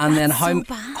 And then so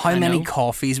bad. how many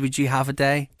coffees would you have a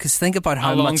day? Because think about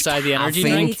how Alongside much the energy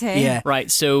caffeine- drink? Me too. Yeah.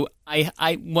 Right, so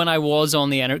I when I was on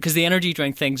the energy, because the energy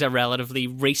drink thing's a relatively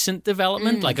recent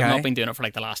development. Like I've Okay. not been doing it for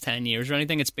like the last 10 years or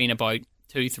anything. It's been about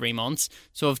 2-3 months.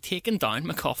 So I've taken down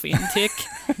my coffee intake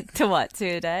To what? 2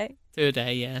 a day? 2 a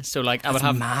day. Yeah, so like I would That's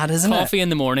have mad, isn't it? coffee in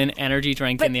the morning, energy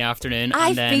drink in the afternoon, I've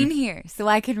and then been here, so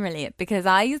I can relate, because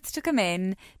I used to come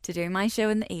in to do my show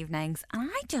in the evenings, and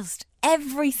I just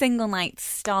every single night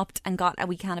stopped and got a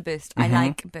wee can of Boost. I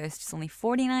like Boost. It's only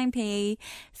 49p.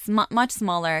 It's much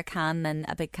smaller can than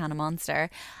a big can of Monster.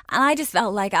 And I just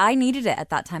felt like I needed it at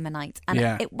that time of night. And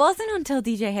it wasn't until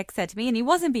DJ Hicks said to me, and he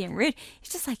wasn't being rude,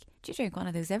 he's just like, do you drink one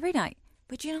of those every night?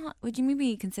 Would you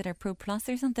maybe consider Pro Plus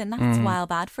or something? That's well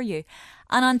bad for you.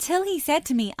 And until he said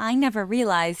to me, I never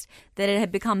realised that it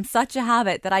had become such a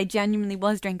habit that I genuinely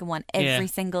was drinking one every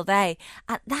single day.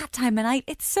 At that time of night,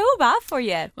 it's so bad for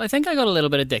you. Well, I think I got a little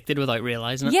bit addicted without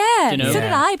realising it. Yeah, you know? so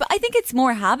did I. But I think it's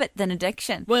more habit than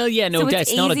addiction. Well, yeah, no, so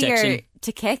it's not easier addiction.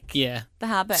 To kick the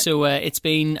habit. So it's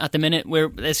been, at the minute,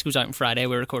 this goes out on Friday,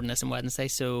 we're recording this on Wednesday,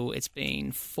 so it's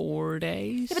been 4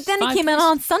 days. Yeah, but then he came in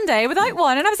on Sunday without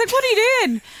one, and I was like, what are you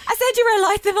doing? I said you were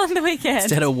allowed them on the weekend.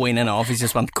 Instead of weaning off, he's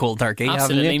just went cold turkey.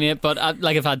 Absolutely, mate. But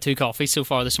I've had 2 coffees so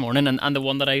far this morning, and the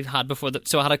one that I had before,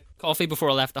 so I had a coffee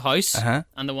before I left the house,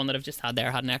 and the one that I've just had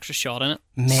there had an extra shot in it.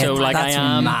 Mate, so like that's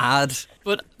I am mad.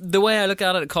 But the way I look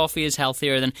at it, coffee is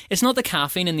healthier than, it's not the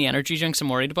caffeine in the energy drinks I'm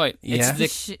worried about.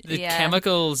 It's the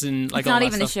chemicals and like it's all not that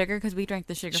even stuff. the sugar, because we drink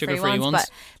the sugar-free ones,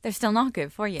 but they're still not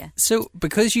good for you. So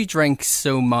because you drink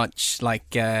so much like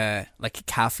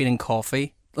caffeine and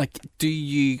coffee, like do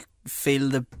you feel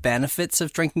the benefits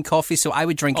of drinking coffee? So I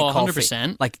would drink a coffee.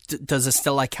 100%. Like does it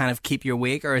still like kind of keep you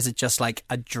awake, or is it just like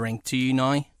a drink to you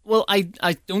now? Well,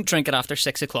 I don't drink it after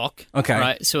 6 o'clock. Okay.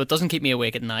 Right, so it doesn't keep me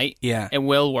awake at night. Yeah. It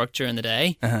will work during the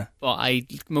day. But I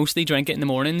mostly drink it in the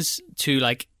mornings to,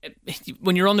 like,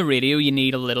 when you're on the radio, you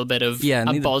need a little bit of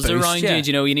a buzz around you.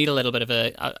 You know, you need a little bit of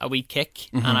a wee kick,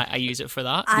 and I use it for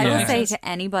that. I will say to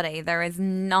anybody, there is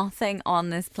nothing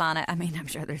on this planet. I mean, I'm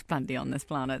sure there's plenty on this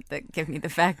planet that give me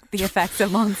the effects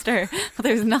of Monster. But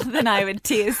there's nothing I would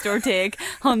taste or take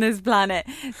on this planet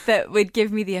that would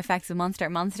give me the effects of Monster.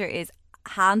 Monster is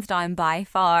hands down by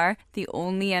far the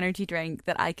only energy drink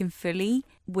that I can fully,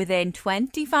 within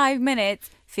 25 minutes,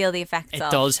 feel the effects of.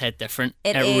 It does hit different.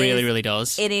 It really, really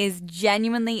does. It is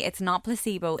genuinely, it's not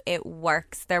placebo, it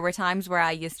works. There were times where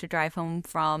I used to drive home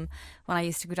from when I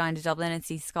used to go down to Dublin and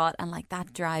see Scott, and like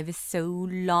that drive is so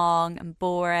long and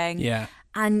boring. Yeah.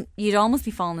 And you'd almost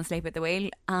be falling asleep at the wheel,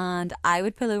 and I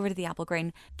would pull over to the Apple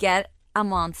Green, get a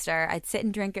Monster, I'd sit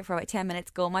and drink it for about 10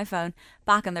 minutes, go on my phone,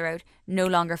 back on the road, no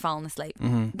longer falling asleep.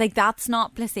 Like, that's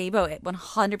not placebo. It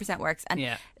 100% works.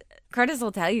 And Curtis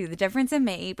will tell you the difference in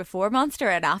me before Monster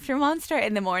and after Monster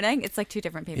in the morning. It's like 2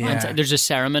 different people. Yeah. There's a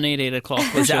ceremony at 8 o'clock.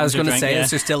 I was going to say, is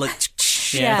there still a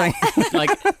thing?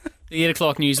 Like the 8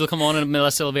 o'clock news will come on, and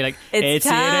Melissa will be like, "It's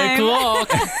 8 o'clock."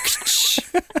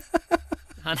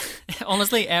 And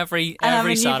honestly, every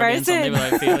Saturday and Sunday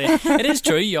without failure, it is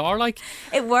true. You are like,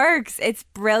 it works. It's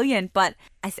brilliant, but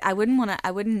I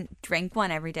wouldn't drink one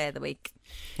every day of the week.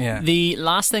 Yeah. The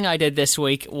last thing I did this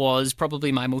week was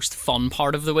probably my most fun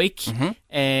part of the week.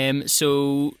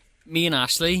 So me and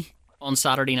Ashley on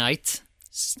Saturday night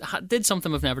did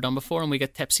something we've never done before, and we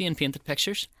got tipsy and painted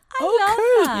pictures. I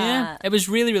love that. Yeah, it was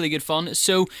really, really good fun.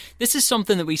 So this is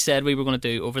something that we said we were going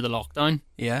to do over the lockdown.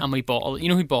 Yeah. And we bought, you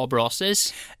know who Bob Ross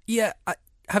is? Yeah.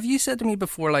 Have you said to me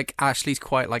before, like, Ashley's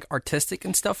quite, like, artistic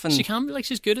and stuff? And she can be, like,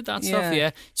 she's good at that stuff,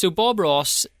 yeah. So Bob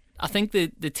Ross, I think the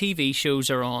TV shows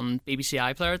are on BBC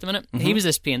iPlayer at the minute. He was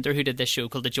this painter who did this show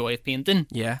called The Joy of Painting.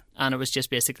 Yeah. And it was just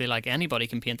basically like anybody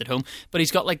can paint at home. But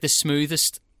he's got, like, the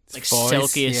smoothest, like, voice,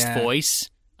 silkiest voice.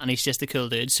 And he's just a cool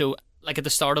dude. So, like, at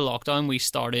the start of lockdown, we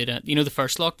started, the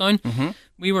first lockdown,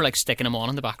 we were, like, sticking him on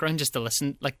in the background just to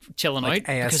listen, like, chilling like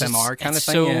out. ASMR kind of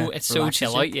thing. It's so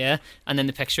chill out, yeah. And then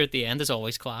the picture at the end is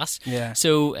always class. Yeah.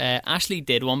 So Ashley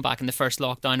did one back in the first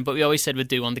lockdown, but we always said we'd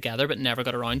do one together, but never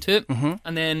got around to it.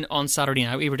 And then on Saturday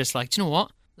night, we were just like, do you know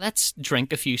what? Let's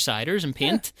drink a few ciders and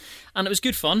paint. And it was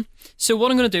good fun. So what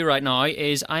I'm going to do right now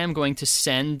is I am going to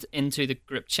send into the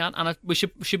group chat, and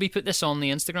should we put this on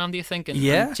the Instagram, do you think? And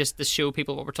just to show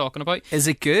people what we're talking about. Is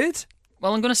it good?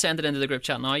 Well, I'm going to send it into the group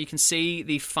chat now. You can see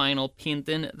the final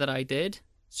painting that I did.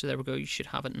 So there we go. You should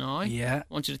have it now. Yeah.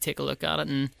 I want you to take a look at it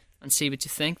and see what you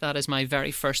think. That is my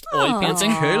very first oil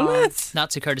painting. Cool.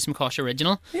 That's a Curtis McCosh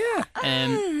original. Yeah.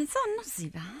 It's not so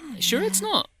bad. Sure, it's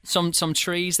not. Some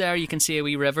trees there. You can see a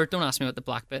wee river. Don't ask me what the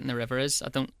black bit in the river is. I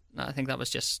think that was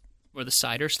just where the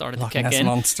cider started to kick in.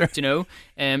 Monster. Do you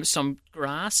know? Some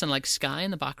grass and like sky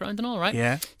in the background and all, right?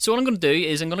 Yeah. So what I'm going to do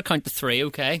is I'm going to count to 3,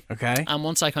 okay? Okay. And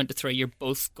once I count to 3, you're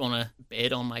both going to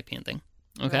bid on my painting.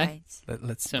 Okay? Right.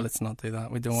 Let's not do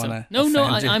that. We don't want to. No,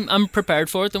 I'm prepared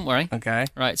for it. Don't worry. Okay.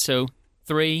 Right. So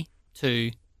 3,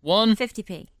 2, 1.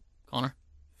 50p. Connor.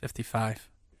 55.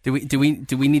 Do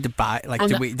we need to buy? Like,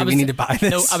 do we need to buy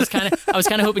this? No, I was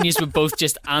kind of hoping you would both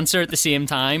just answer at the same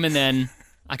time, and then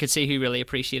I could see who really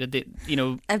appreciated the,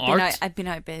 I've art. been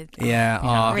outbid. Yeah.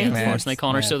 Oh, Really? man. Unfortunately,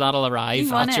 Connor. Yeah. So that'll arrive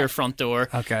You want at it? your front door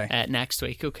Okay. next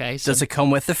week. Okay. So Does it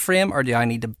come with the frame, or do I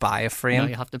need to buy a no, frame?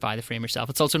 you'll have to buy the frame yourself.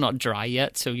 It's also not dry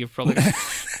yet, so you're probably.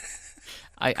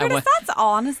 I Curtis, went. that's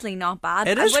honestly not bad.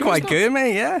 It I is wouldn't- quite good,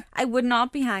 mate. Yeah. I would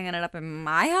not be hanging it up in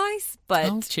my house, but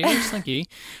Oh, cheers! Thank you.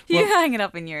 you hang it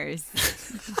up in yours.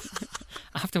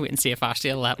 I have to wait and see if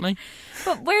Ashley will let me.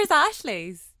 But where's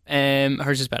Ashley's?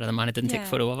 Hers is better than mine. I didn't take a Yeah.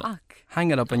 photo of it. Fuck.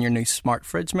 Hang it up in your new smart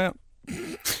fridge, mate.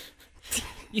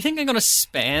 You think I'm going to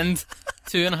spend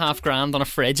 $2,500 on a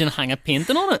fridge and hang a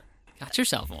painting on it? Catch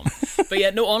yourself on. But yeah,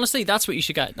 no, honestly, that's what you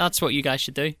should get. That's what you guys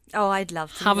should do. Oh, I'd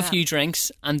love to Have do a that. few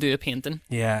drinks and do a painting.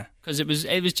 Yeah. Because it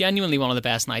was genuinely one of the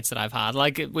best nights that I've had.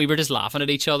 Like, we were just laughing at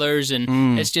each other's,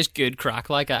 and it's just good crack.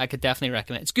 Like, I could definitely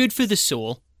recommend. It's good for the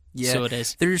soul. Yeah. So it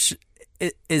is.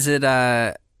 Is it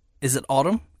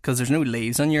autumn? Because there's no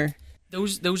leaves on your.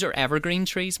 Those are evergreen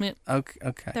trees, mate.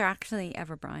 Okay. They're actually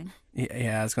ever brown.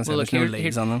 Yeah, I was going to say Well, look, there's no here-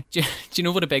 leaves on them. Do you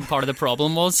know what a big part of the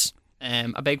problem was?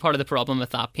 A big part of the problem with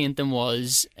that painting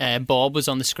was Bob was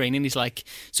on the screen and he's like,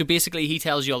 so basically he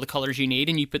tells you all the colours you need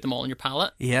and you put them all in your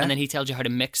palette. Yeah. And then he tells you how to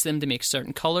mix them to make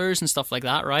certain colours and stuff like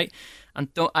that, right? And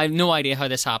I have no idea how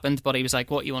this happened, but he was like,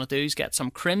 what you want to do is get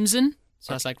some crimson.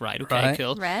 So I was like, right, okay, Right.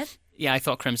 cool. Red? Yeah, I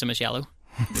thought crimson was yellow.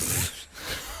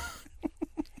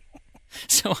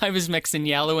 So I was mixing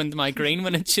yellow into my green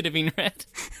when it should have been red.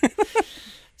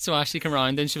 So Ashley came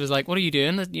around and she was like, what are you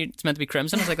doing? It's meant to be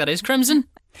crimson. I was like, that is crimson.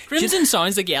 Crimson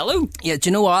sounds like yellow. Yeah, do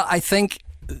you know what? I think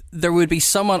there would be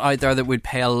someone out there that would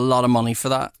pay a lot of money for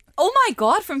that. Oh my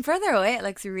god, from further away it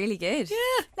looks really good.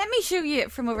 Yeah. Let me show you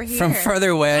it from over here. From further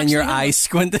away and your Actually, no. eyes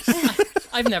squinted.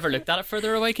 I've never looked at it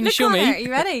further away. Can you Look, show Connor, me? Are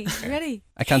you ready? You ready?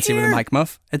 I can't see with a mic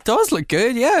muff. It does look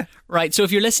good, yeah. Right, so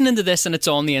if you're listening to this and it's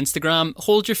on the Instagram,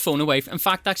 hold your phone away. In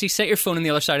fact, actually set your phone on the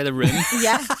other side of the room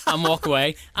Yeah. and walk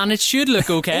away. And it should look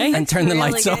okay. And turn the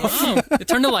Really lights good. off. Oh,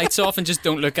 turn the lights off and just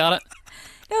don't look at it.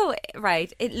 No,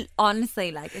 right. It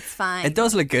honestly, like, it's fine. It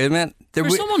does look good, man. There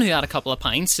For would, someone who had a couple of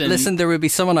pints and listen, there would be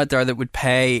someone out there that would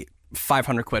pay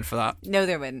 500 quid for that. No,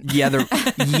 there wouldn't. Yeah,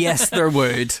 yes, there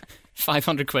would.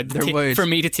 500 quid There would. for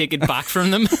me to take it back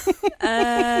from them.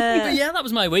 But yeah, that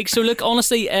was my week. So look,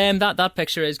 honestly, that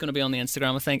picture is going to be on the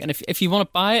Instagram, I think. And if you want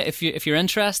to buy it, if you're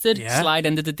interested, Yeah. slide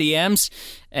into the DMs,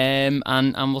 and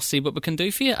we'll see what we can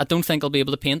do for you. I don't think I'll be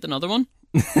able to paint another one.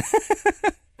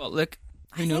 But look,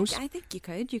 who knows? I think you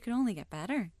could. You could only get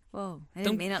better. Whoa, I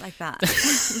didn't Don't- mean it like that.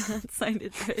 That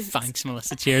sounded good. Thanks,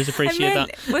 Melissa. Cheers, I appreciate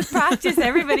meant, that. with practice,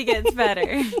 everybody gets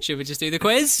better. Should we just do the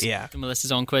quiz? Yeah. So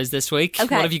Melissa's on quiz this week.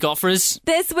 Okay. What have you got for us?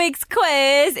 This week's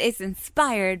quiz is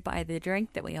inspired by the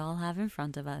drink that we all have in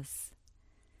front of us.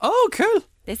 Oh, cool.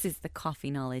 This is the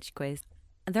coffee knowledge quiz.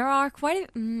 There are quite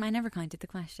a... I never counted the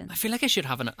questions. I feel like I should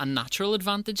have a natural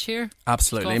advantage here.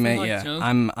 Absolutely, Coffee mate. lights, Yeah, you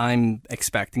know? I'm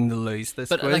expecting to lose this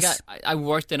But quiz. like I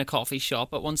worked in a coffee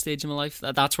shop at one stage in my life.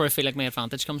 That's where I feel like my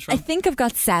advantage comes from. I think I've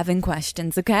got 7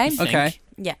 questions, okay? think. Okay.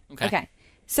 Yeah. Okay. Okay.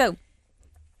 So,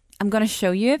 I'm going to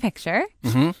show you a picture.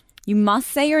 Mhm. You must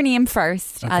say your name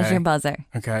first as Okay. your buzzer.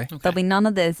 Okay. There'll be none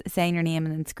of this saying your name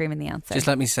and then screaming the answer. Just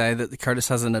let me say that Curtis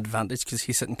has an advantage because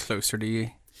he's sitting closer to you,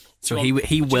 so Do you want-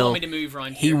 he do you will want me to move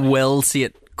around he here? will see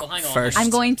it Oh, hang on. first. I'm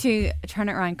going to turn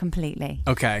it around completely.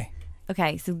 Okay.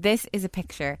 Okay, so this is a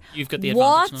picture. You've got the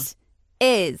advantage What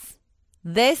is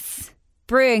this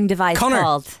brewing device Connor.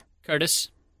 called? Curtis.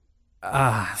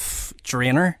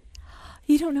 Drainer?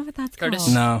 You don't know what that's Curtis.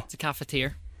 called? No. It's a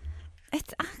cafetiere.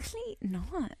 It's actually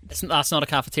not. That's not a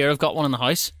cafetiere. I've got one in the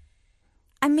house.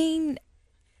 I mean,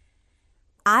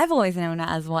 I've always known it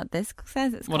as what this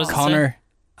says it's What called. is it? Connor,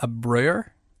 a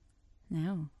brewer?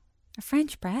 No. A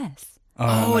French press.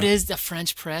 Oh, it is the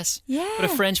French press. Yeah. But a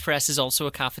French press is also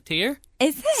a cafetiere.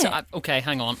 Is it? So okay,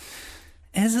 hang on.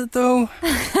 Is it though?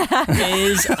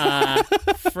 Is a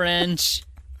French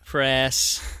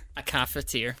press a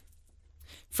cafetiere?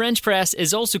 French press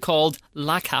is also called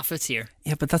la cafetiere.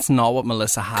 Yeah, but that's not what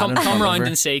Melissa had. Come in front of round her.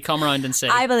 and see. Come round and see.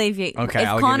 I believe you. Okay, if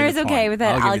I'll give you Connor's the okay point. with it,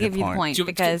 I'll I'll give give you you the the point. point Do you,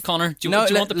 because Connor, do you No,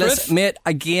 want the proof? listen, mate.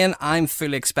 Again, I'm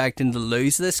fully expecting to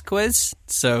lose this quiz.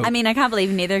 So I mean, I can't believe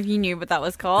neither of you knew what that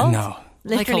was called. no.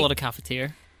 I call it a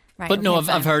cafetiere. Right, But no,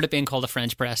 okay, I've fine. heard it being called a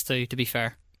French press too, to be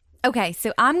fair. Okay,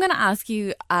 so I'm going to ask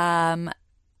you, I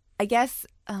guess,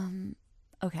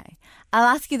 okay. I'll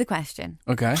ask you the question.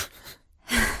 Okay.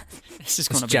 This is It's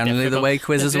going to be generally the difficult. way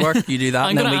quizzes work. You do that, I'm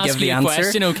and then gonna we ask give you the a answer.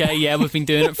 question, okay? Yeah, we've been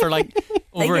doing it for like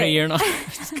over a Okay. year now.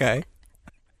 Okay.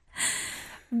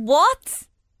 What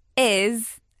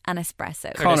is an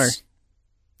espresso? Connor.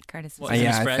 Curtis. What was is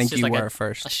an Yeah, I espresso? think Just you like were a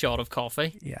first. shot of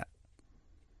coffee. Yeah.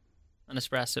 An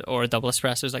espresso or a double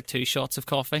espresso is like 2 shots of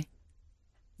coffee.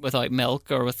 without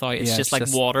milk or without. It's Yeah, just like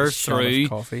water a shot of through.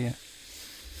 coffee. Yeah.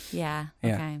 Yeah.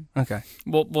 Yeah. Okay. Okay.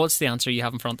 What's the answer you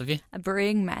have in front of you? A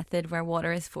brewing method where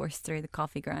water is forced through the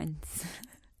coffee grounds.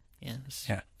 Yeah.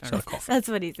 Yeah. Fair Shot of coffee. That's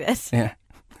what he said. Yeah.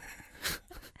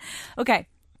 Okay.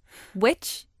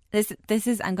 This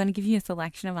is I'm going to give you a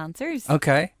selection of answers.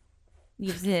 Okay.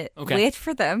 You have to Okay. wait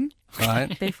for them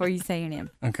Right. before you say your name.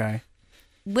 Okay.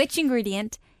 Which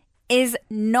ingredient is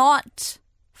not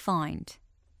found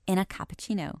in a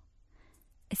cappuccino?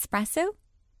 Espresso,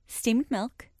 steamed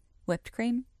milk, whipped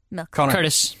cream, milk. Connor,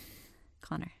 Curtis.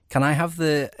 Connor. can I have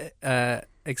the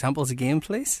examples again,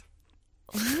 please?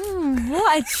 Ooh,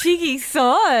 what a cheeky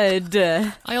sod.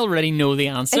 I already know the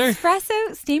answer.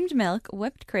 Espresso, steamed milk,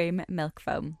 whipped cream, milk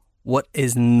foam. What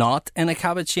is not in a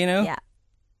cappuccino? Yeah,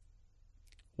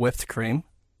 Whipped cream.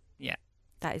 Yeah.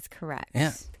 that is correct.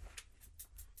 Yeah.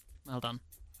 Well done.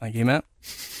 Thank you, Matt.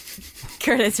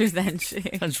 Curtis revenge.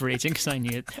 I was raging because I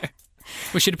knew it there.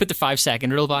 We should have put the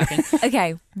 5-second rule back in.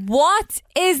 Okay, what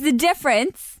is the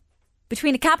difference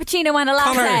between a cappuccino and a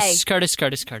latte?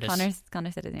 Curtis.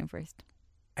 Connor said his name first.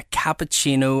 A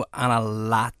cappuccino and a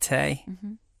latte.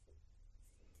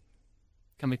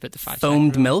 Can we put the 5-second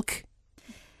Foamed rule? milk.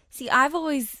 See, I've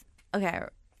always... Okay,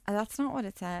 that's not what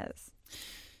it says.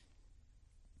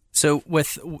 So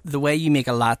with the way you make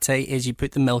a latte is you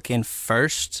put the milk in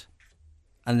first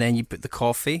and then you put the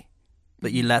coffee,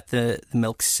 but you let the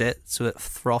milk sit so it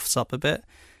froths up a bit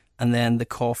and then the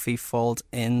coffee falls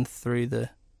in through the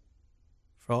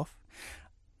froth.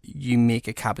 You make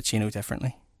a cappuccino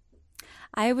differently.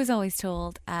 I was always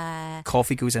told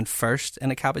Coffee goes in first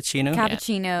in a cappuccino.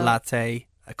 cappuccino Latte,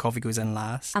 a coffee goes in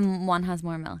last. and one has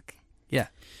more milk. Yeah.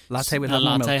 Latte would A have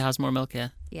more latte milk. has more milk, yeah.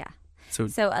 Yeah. So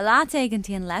So a latte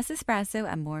contains less espresso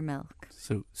and more milk.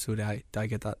 did I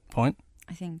get that point?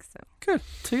 I think so. Good.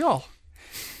 To y'all.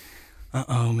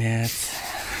 Uh-oh, mate.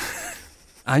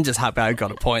 I'm just happy I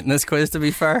got a point in this quiz, to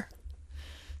be fair.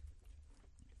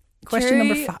 Question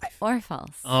number True 5. or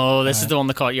false? Oh, this is the one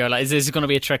that caught your eye. Is this going to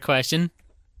be a trick question?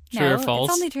 True no, or false?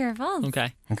 It's only true or false.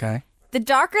 Okay. Okay. The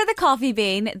darker the coffee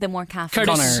bean, the more caffeine it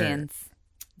Curtis. contains.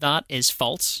 That is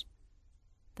false.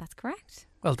 That's correct.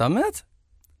 Well done, mate.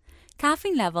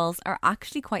 Caffeine levels are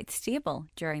actually quite stable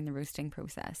during the roasting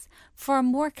process. For a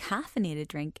more caffeinated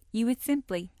drink, you would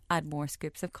simply add more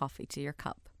scoops of coffee to your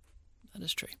cup. That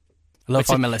is true. I love Which-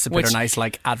 how Melissa put which- her nice,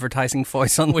 advertising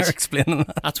voice on there explaining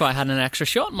that. That's why I had an extra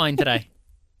shot in mine today.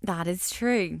 That is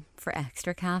true for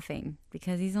extra caffeine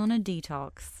because he's on a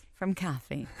detox from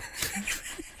caffeine.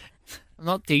 I'm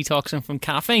not detoxing from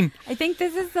caffeine. I think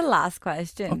this is the last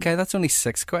question. Okay, that's only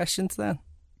 6 questions then.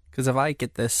 Because if I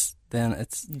get this, then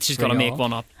it's... She's got to 3 make all.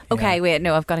 one up. Okay, wait,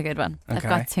 no, I've got a good one. I've Okay.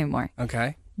 got 2 more.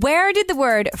 Okay. Where did the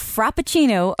word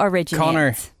frappuccino originate?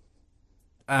 Connor.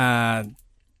 I'm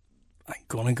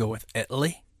going to go with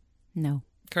Italy. No.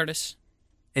 Curtis.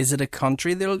 Is it a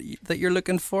country that you're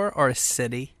looking for or a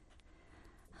city?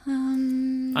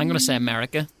 I'm going to say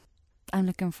America. I'm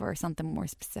looking for something more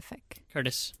specific.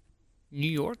 Curtis. New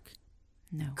York.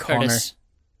 No. Connor. Curtis.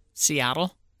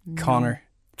 Seattle. Connor.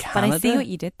 But Canada? I see what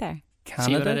you did there. See what I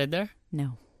Canada? did there?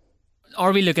 No.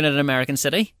 Are we looking at an American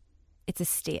city? It's a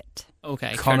state.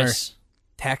 Okay, Connor. Curtis.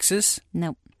 Texas?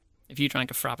 No. If you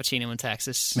drank a frappuccino in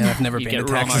Texas, Man, I've never you been get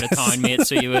to run out of Texas. town, mate.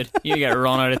 So you would. You get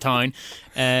run out of town.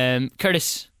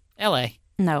 Curtis. LA.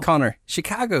 No. Connor.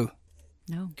 Chicago?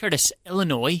 No. Curtis.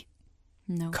 Illinois.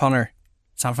 No. Connor.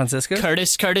 San Francisco?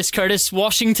 Curtis.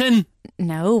 Washington.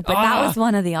 No, but that Ah. was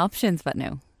one of the options, but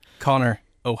no. Connor.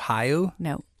 Ohio?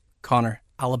 No. Connor.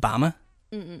 Alabama?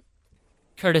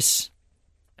 Curtis.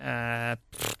 I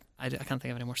can't think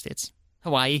of any more states.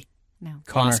 Hawaii. No.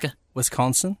 Connor. Alaska.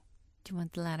 Wisconsin? Do you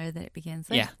want the letter that it begins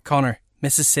with? Yeah. Connor.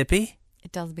 Mississippi?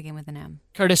 It does begin with an M.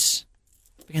 Curtis.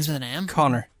 Begins with an M.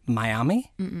 Connor.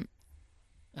 Miami?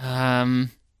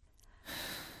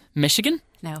 Michigan.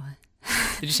 No.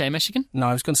 Did you say Michigan? No,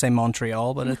 I was going to say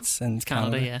Montreal, but it's in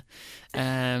Canada. Canada.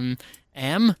 Yeah.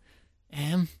 M.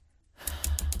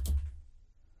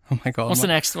 Oh my God. What's the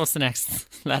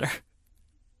next letter?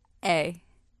 A.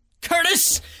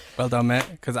 Curtis. Well done, mate,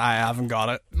 because I haven't got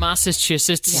it.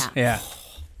 Massachusetts. Yeah. Yeah.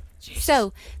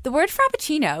 So, the word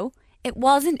frappuccino, it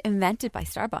wasn't invented by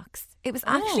Starbucks. It was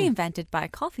actually invented by a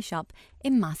coffee shop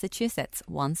in Massachusetts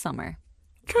one summer.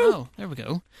 Oh, there we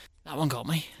go. That one got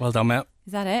me. Well done, mate.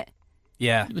 Is that it?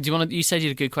 Yeah. Do you want to? You said you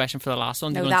had a good question for the last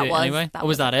one. Do No, you want to that do it was- anyway? that Was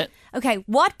was that it? Okay,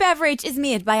 what beverage is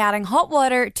made by adding hot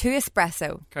water to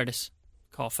espresso? Curtis.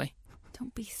 Coffee.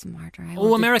 Don't be smarter. I Oh, want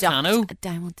to Americano.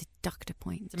 I want to deduct a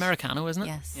point. It's Americano, isn't it?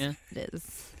 Yes, Yeah. it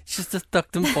is. She's just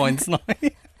deducting points now.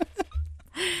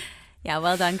 Yeah,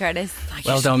 well done, Curtis. Thank you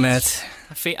Well so done, much.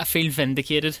 mate. I feel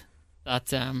vindicated.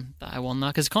 that I won that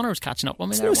because Connor was catching up on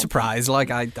me. It's there no at one surprise. Like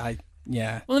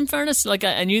yeah. Well, in fairness, like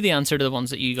I knew the answer to the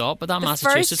ones that you got, but that The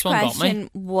Massachusetts first one got me. question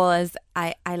was,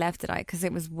 I left it out because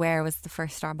it was where was the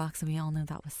first Starbucks, and we all know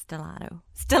that was Stiletto.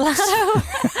 Stiletto.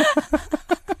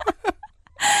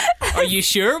 Are you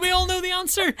sure we all know the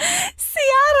answer?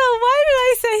 Seattle. Why did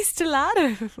I say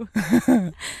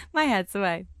Stiletto? My head's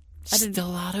away.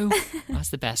 Stiletto. That's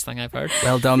the best thing I've heard.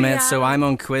 Well done, mate. Yeah. So I'm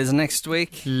on quiz next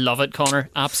week. Love it, Connor.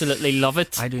 Absolutely love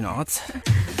it. I do not.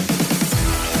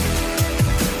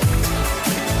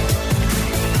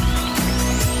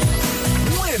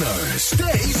 Winner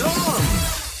stays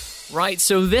on. Right,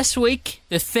 so this week,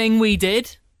 the thing we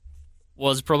did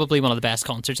was probably one of the best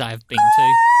concerts I've been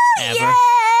to ever. Yeah.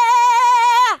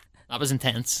 That was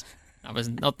intense. That was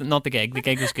not the gig. The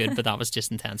gig was good, but that was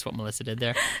just intense what Melissa did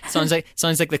there. Sounds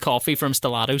like the coffee from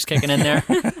Stilato's kicking in there.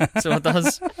 So it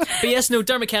does. But yes, no,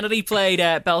 Dermot Kennedy played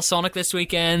Belsonic this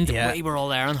weekend. Yeah. We were all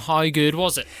there, and how good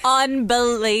was it?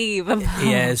 Unbelievable.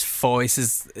 Yeah, his voice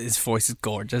is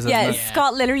gorgeous. Isn't Yeah, it?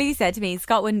 Scott literally said to me,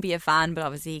 Scott wouldn't be a fan, but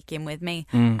obviously he came with me,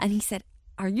 and he said,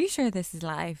 "Are you sure this is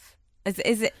live?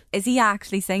 Is he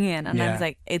actually singing?" And I Yeah. was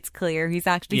like, "It's clear he's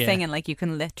actually Yeah. singing. Like you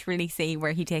can literally see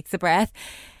where he takes a breath."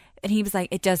 And he was like,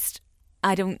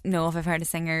 I don't know if I've heard a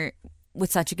singer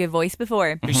with such a good voice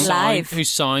before live. Who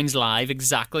sounds live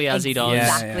exactly as he does. Yeah.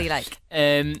 Exactly like.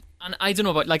 And I don't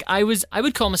know about, like, I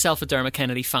would call myself a Dermot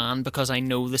Kennedy fan because I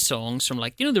know the songs from,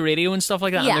 like, the radio and stuff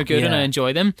like that, Yeah. and they're good and Yeah. I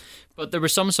enjoy them. But there were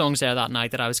some songs there that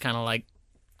night that I was kind of like,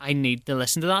 I need to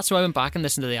listen to that. So I went back and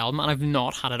listened to the album, and I've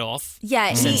not had it off.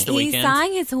 Yeah, Since the he weekend.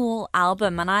 sang his whole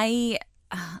album, and I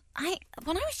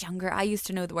when I was younger, I used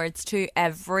to know the words to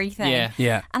everything. Yeah.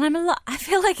 Yeah. And I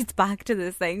feel like it's back to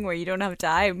this thing where you don't have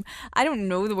time. I don't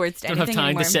know the words to Don't have anything time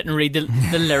anymore. to sit and read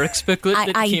the lyrics booklet.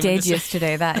 that I came did with the- used to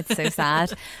do that. It's so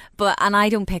sad. And I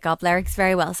don't pick up lyrics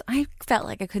very well, so I felt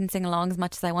like I couldn't sing along as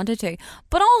much as I wanted to.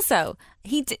 But also,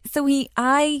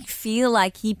 I feel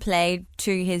like he played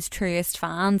to his truest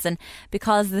fans, and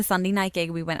because the Sunday night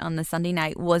gig we went on the Sunday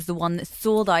night was the one that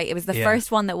sold out. It was the Yeah.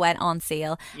 first one that went on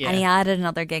sale, Yeah. and he added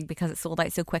another gig because it sold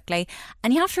out so quickly.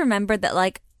 And you have to remember that,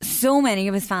 like, so many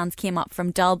of his fans came up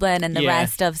from Dublin and the Yeah.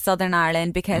 rest of Southern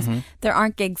Ireland because there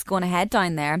aren't gigs going ahead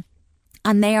down there.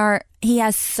 And he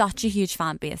has such a huge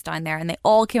fan base down there, and they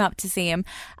all came up to see him.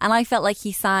 And I felt like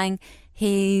he sang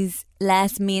his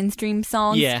less mainstream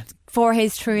songs Yeah. for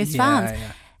his truest fans. Yeah.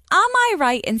 Am I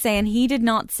right in saying he did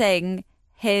not sing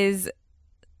his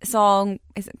song,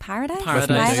 is it Paradise? Paradise,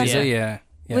 With Paradise, Medusa, yeah.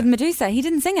 yeah. With Medusa. He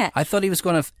didn't sing it. I thought he was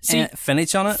going to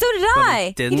finish on it. So did but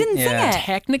I. He He didn't sing yeah. it.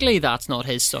 Technically, that's not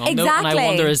his song. No, and I Exactly.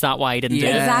 wonder, is that why he didn't do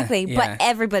Yeah. it? Exactly, yeah. but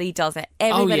everybody does it.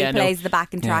 Everybody yeah, no. plays the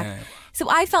backing track. Yeah. So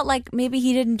I felt like maybe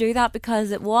he didn't do that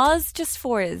because it was just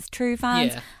for his true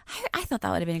fans. Yeah. I thought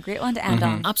that would have been a great one to end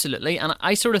on. Absolutely. And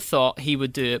I sort of thought he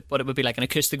would do it, but it would be like an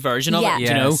acoustic version of Yeah. it, Yeah,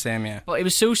 you know? same, yeah. But it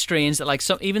was so strange that, like,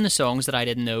 even the songs that I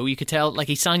didn't know, you could tell, like,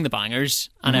 he sang the bangers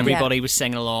and everybody was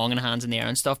singing along and hands in the air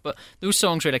and stuff. But those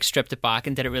songs really, like, stripped it back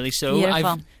and did it really so.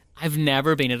 Beautiful. I've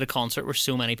never been at a concert where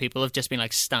so many people have just been,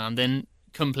 like, standing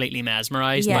completely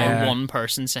mesmerised Yeah. by one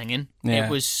person singing. Yeah. It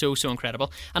was so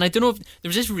incredible. And I don't know if there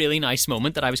was this really nice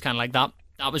moment that I was kind of like, that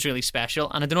was really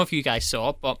special. And I don't know if you guys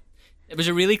saw it, but it was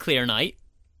a really clear night.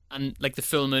 And like the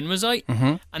full moon was out,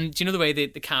 and do you know the way the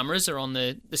cameras are on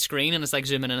the screen and it's like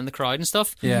zooming in on the crowd and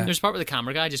stuff? Yeah. There's a part where the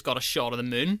camera guy just got a shot of the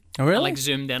moon. Oh, really? And like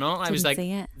zoomed in on it. I was Didn't like,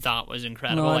 see it. that was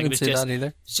incredible. No, I like didn't it was see just, that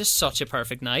either. it's just such a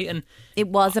perfect night. And It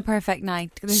was a perfect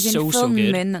night. There's been So, a so full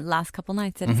good. moon the last couple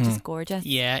nights, and it's just gorgeous.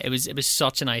 yeah, it was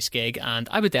such a nice gig, and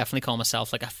I would definitely call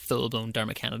myself like a full blown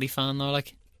Dermot Kennedy fan now.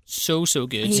 Like so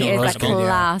good. He so is a incredible.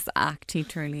 class act. He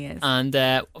truly is. And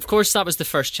of course, that was the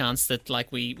first chance that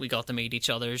like we got to meet each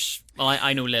other's. Well,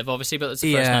 I know Liv obviously, but it's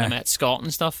the first Yeah. time I met Scott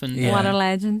and stuff. And Yeah. What a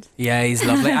legend. Yeah, he's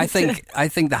lovely. I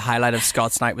think the highlight of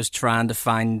Scott's night was trying to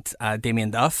find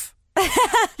Damien Duff.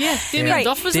 yeah, Damien Right.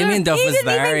 Duff was Damien there. Duff He was didn't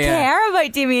there, even yeah. care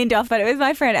about Damien Duff, but it was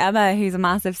my friend Emma, who's a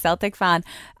massive Celtic fan.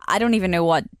 I don't even know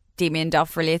what Damien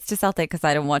Duff relates to Celtic because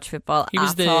I don't watch football He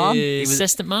was at the all.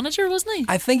 assistant manager, wasn't he?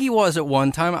 I think he was at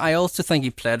one time. I also think he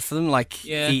played for them. Like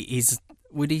Yeah. he's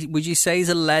would you say he's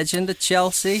a legend at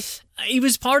Chelsea? He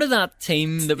was part of that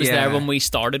team that was Yeah. there when we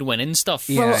started winning stuff.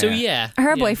 Yeah. So yeah, Her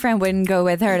yeah. boyfriend wouldn't go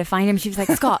with her to find him. She was like,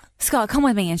 Scott, come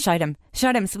with me and shout him.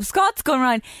 So Scott's going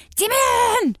around,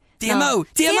 Damien! DMO!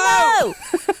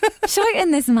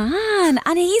 Shouting this man,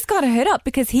 and he's got a hood up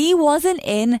because he wasn't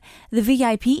in the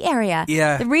VIP area.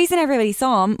 Yeah. The reason everybody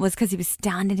saw him was because he was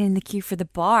standing in the queue for the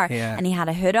bar, Yeah. and he had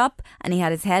a hood up and he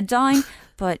had his head down.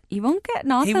 But you won't get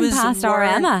nothing past our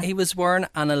Emma. He was wearing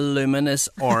an luminous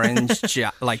orange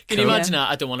like Can you coat. imagine that?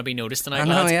 I don't want to be noticed tonight, I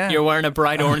know, lads. yeah. You're wearing a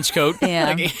bright orange coat.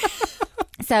 Yeah. Like,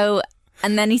 So,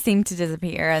 and then he seemed to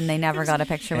disappear, and they never got a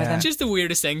picture with Yeah. him. just the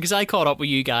weirdest thing, because I caught up with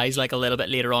you guys like a little bit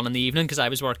later on in the evening because I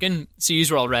was working. So you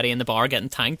were already in the bar getting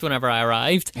tanked whenever I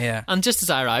arrived. Yeah. And just as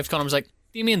I arrived, Connor was like,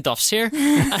 Damien Duff's here.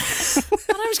 And I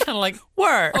was kind of like,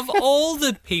 Where? of all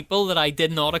the people that I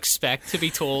did not expect to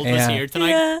be told was Yeah. here tonight,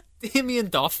 Yeah. Damien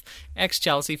Duff,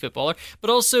 ex-Chelsea footballer, but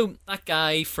also that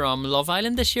guy from Love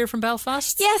Island this year from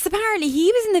Belfast. Yes, apparently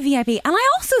he was in the VIP, and I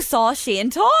also saw Shane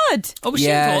Todd. Oh, was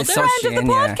Yeah, Shane I Todd saw there? Friend of the Shane,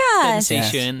 yeah. Didn't podcast. see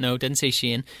Yes. Shane. No, didn't see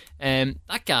Shane.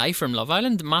 That guy from Love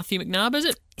Island, Matthew McNabb, is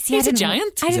it? See, I He's a didn't-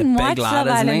 giant. I He's a didn't big watch lad, Love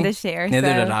isn't Island he? this year. Neither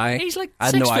so. did I. He's like I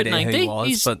had no 6'90". idea who he was,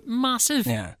 He's but massive.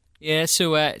 yeah. Yeah,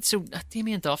 so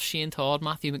Damien Duff, Shane Todd,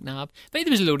 Matthew McNabb. Maybe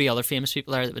there was a load of other famous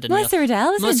people there that we didn't Melissa know.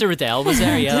 Riddell was Melissa in. Riddell was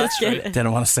there, yeah, that's true.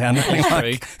 Didn't want to say anything. That's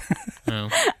Like, true. No.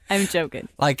 I'm joking.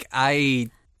 like I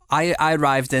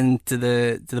arrived into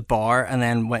the bar and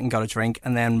then went and got a drink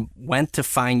and then went to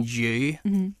find you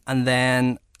and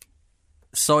then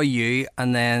saw you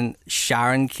and then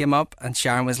Sharon came up and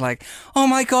Sharon was like, "Oh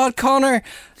my God, Connor."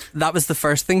 That was the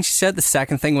first thing she said. The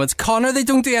second thing was, "Connor, they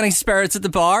don't do any spirits at the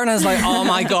bar." And I was like, "Oh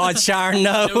my God, Sharon,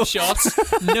 No no." shots.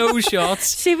 No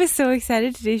shots. She was so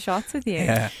excited to do shots with you.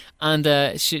 Yeah.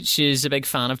 And she's a big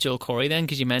fan of Joel Corey then,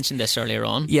 because you mentioned this earlier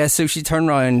on. Yeah, so she turned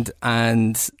around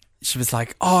and she was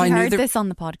like, "Oh, I I knew heard there." this on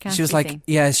the podcast. She was you like, see.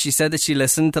 yeah, she said that she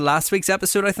listened to last week's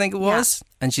episode, I think it was.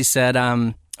 And she said,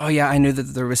 "Oh yeah, I knew that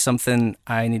there was something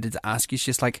I needed to ask you."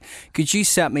 She's like, "Could you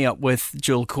set me up with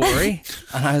Joel Corey?"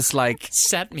 And I was like,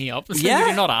 Set me up. Yeah.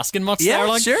 You're not asking much "Yeah, there.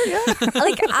 Like, sure, yeah."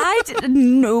 Like, I did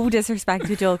no disrespect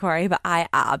to Joel Corey, but I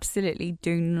absolutely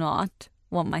do not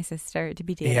want my sister to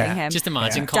be dating Yeah. him. Just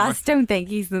imagine Yeah. Connor. Just don't think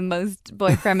he's the most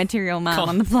boyfriend material man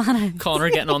on the planet. Connor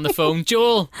getting on the phone.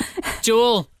 Joel,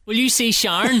 will you see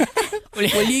Sharon?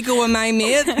 Will you go with my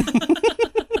mate?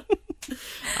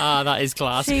 That is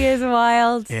class. She is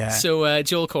wild. Yeah. So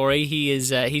Joel Corey, he's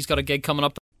got a gig coming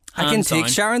up. I can hands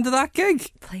take down. Please to that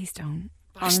gig. Please don't.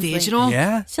 Backstage Honestly. and all.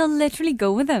 Yeah. She'll literally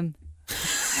go with him.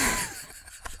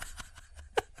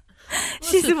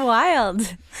 She's wild.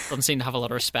 Doesn't seem to have a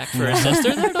lot of respect for her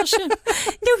sister there, does she?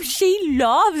 No, she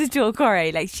loves Joel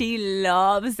Corey. Like, she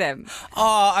loves him.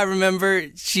 Oh, I remember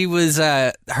she was,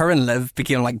 her and Liv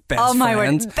became like best Oh my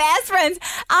friends. word, best friends.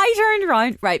 I turned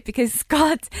around, right, because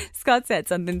Scott said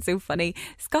something so funny.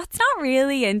 Scott's not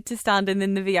really into standing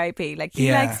in the VIP. Like, he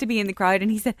Yeah. likes to be in the crowd, and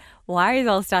he said, "Why are you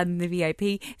all standing in the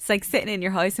VIP? It's like sitting in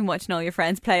your house and watching all your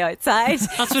friends play outside."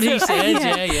 That's what he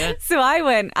said. Yeah. So I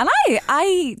went, and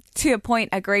I to a point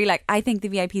agree. Like, I think the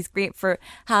VIP is great for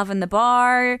having the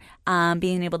bar,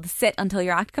 being able to sit until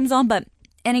your act comes on. But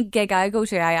any gig I go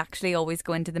to, I actually always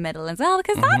go into the middle as well,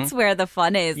 because that's where the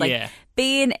fun is. Like, Yeah.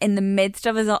 being in the midst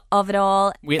of it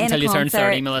all. Wait in until a you turn concert.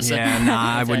 30, Melissa. Yeah,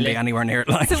 nah, I wouldn't be anywhere near it.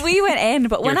 Like, So we went in,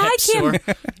 but when Your I hips came,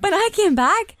 sore. when I came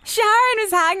back, Sharon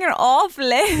was hanging off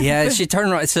Liv. yeah, she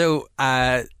turned around. So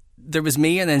there was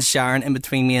me and then Sharon in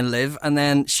between me and Liv, and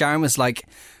then Sharon was like,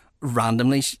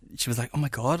 randomly, she was like, "Oh my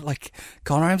God, like,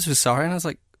 Connor, I'm so sorry," and I was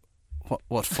like,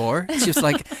 What for? She was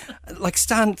like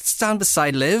stand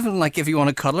beside Liv and like if you want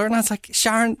to cuddle her, and I was like,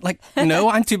 "Sharon, like, no,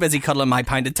 I'm too busy cuddling my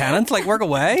pounded tenant, like, work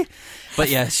away." But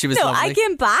yeah, she was So lovely. I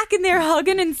came back and they're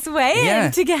hugging and swaying Yeah.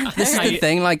 together. This is the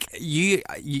thing, like you,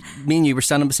 me and you were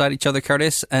standing beside each other,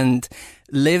 Curtis, and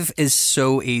Liv is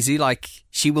so easy. Like,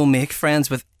 she will make friends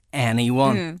with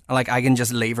anyone. Like, I can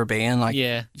just leave her be and like,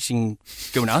 Yeah. she can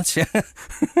go nuts. Yeah.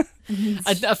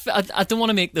 I don't want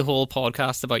to make the whole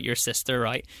podcast about your sister,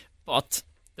 right? But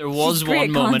there was She's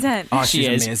great one moment. content. Oh, She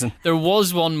she's is. amazing. There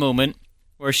was one moment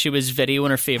where she was videoing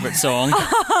her favourite song.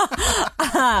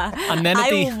 And then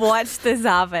I watched this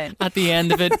happen. at the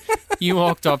end of it, you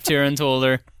walked up to her and told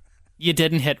her you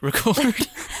didn't hit record.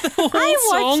 The whole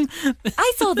song.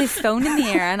 I saw this phone in the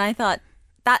air and I thought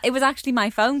that it was actually my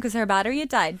phone because her battery had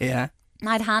died. Yeah. And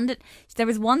I'd handed. There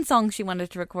was one song she wanted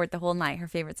to record the whole night, her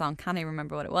favourite song. Can't I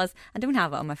remember what it was? I don't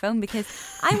have it on my phone because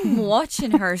I'm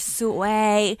watching her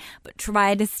sway but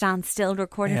try to stand still to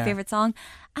record her Yeah. favourite song.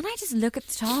 And I just look at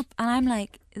the top and I'm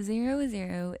like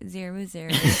 000000.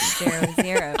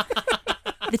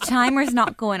 The timer's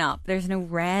not going up. There's no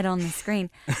red on the screen.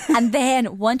 And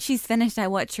then once she's finished, I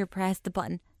watch her press the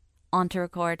button on to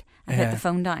record and put Yeah. the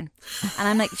phone down. And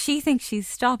I'm like, she thinks she's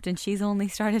stopped and she's only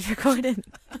started recording.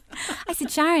 I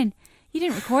said, "Sharon, you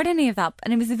didn't record any of that.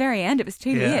 And it was the very end. It was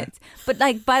too late. But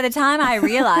like by the time I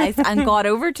realised and got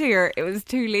over to her, it was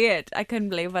too late. I couldn't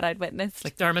believe what I'd witnessed.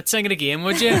 Like, Dermot, sing it again,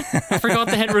 would you? I forgot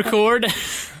to hit record.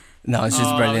 No,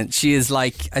 she's brilliant. She is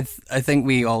like, I think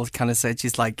we all kind of said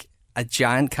she's like a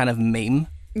giant kind of meme.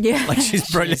 Yeah. Like,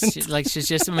 she's brilliant. She's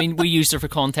just, I mean, we used her for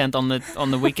content on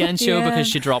the weekend show because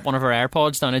she dropped one of her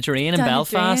AirPods down a drain in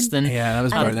Belfast. And yeah, that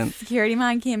was brilliant. The security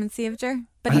man came and saved her.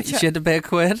 But And she had to pay a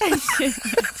quid.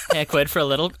 pay a quid for a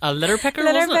litter picker,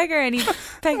 litter wasn't it? picker, and he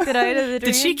picked it out of the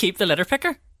drain. Did she keep the litter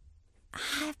picker?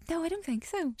 No, I don't think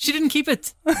so. She didn't keep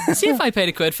it. See if I paid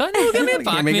a quid for it. No, give me it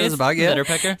back, Give me mate. it back, yeah. Litter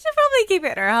picker. She'll probably keep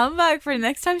it in her handbag for the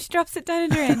next time she drops it down a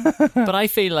drain. But I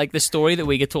feel like the story that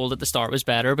we get told at the start was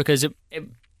better because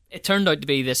it turned out to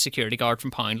be this security guard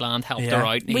from Poundland helped her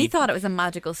out. We thought it was a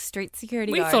magical street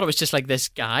security guard. We thought it was just like this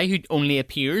guy who only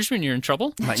appears when you're in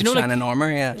trouble. Like Do you know, shining armour,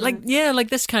 yeah. like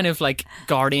this kind of like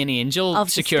guardian angel Of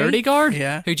the security street. guard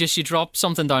Yeah. who just, you drop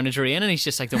something down a drain and he's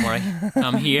just like, don't worry,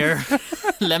 I'm here.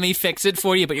 Let me fix it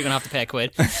for you, but you're going to have to pay a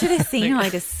quid. Should have seen how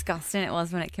disgusting it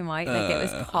was when it came out. Like,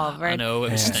 it was covered. I know,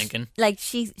 it was stinking. Like,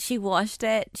 she washed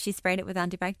it, she sprayed it with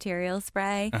antibacterial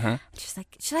spray. She's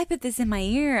like, should I put this in my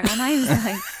ear? And I was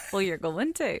like, well, you're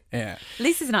going to. Yeah. At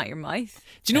least it's not your mouth.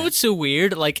 Do you know what's so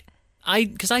weird? Like,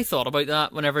 because I thought about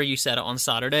that whenever you said it on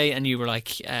Saturday and you were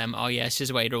like, oh yeah,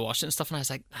 she's a way to wash it and stuff, and I was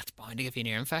like, that's bound to give you an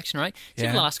ear infection, right? So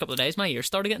Yeah. the last couple of days my ears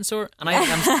started getting sore and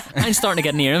I'm starting to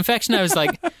get an ear infection. I was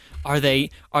like, are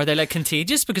they like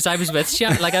contagious? Because I was with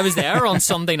like I was there on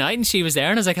Sunday night and she was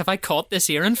there and I was like, have I caught this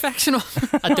ear infection?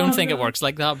 I don't think it works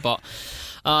like that, but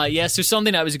yeah, so Sunday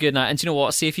night was a good night, and do you know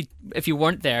what? See, if you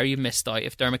weren't there, you missed out.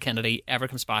 If Dermot Kennedy ever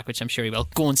comes back, which I'm sure he will,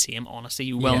 go and see him. Honestly,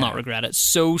 you will not regret it.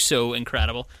 So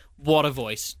incredible. What a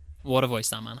voice. What a voice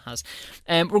that man has.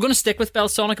 We're going to stick with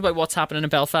Belsonic about what's happening in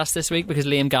Belfast this week because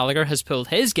Liam Gallagher has pulled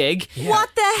his gig What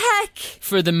the heck?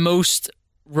 for the most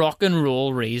rock and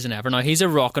roll reason ever. Now, he's a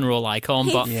rock and roll icon,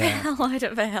 He but fell out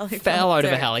of a helicopter. fell out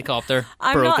of a helicopter,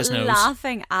 I'm broke not his nose.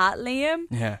 laughing at Liam.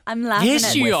 Yeah. I'm laughing Yes,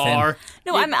 at you with him. are.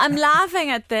 No, I'm laughing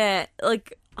at the,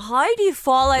 like, how do you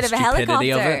fall out of a Stupidity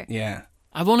helicopter? of it. Yeah.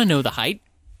 I want to know the height.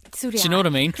 So Do you know what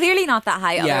I mean? Clearly not that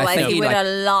high, Yeah, I otherwise think he he, would like,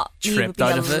 a lot. He would tripped be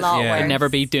out a of it, lot yeah. worse. He'd never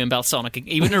be doing Belsonic.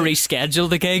 He wouldn't have rescheduled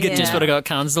the gig. It just Yeah. would have got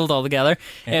cancelled altogether.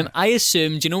 I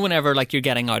assume, do you know whenever like you're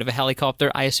getting out of a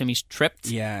helicopter, I assume he's tripped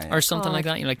Yeah. or something like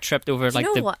that. You know, like tripped over Do you like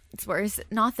know the what's worse?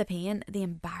 Not the pain, the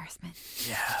embarrassment.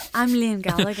 Yeah. I'm Liam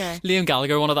Gallagher. Liam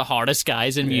Gallagher, one of the hardest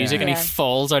guys in music, and he Yeah.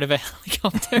 falls out of a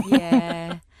helicopter.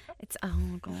 Yeah. It's,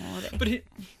 oh god. But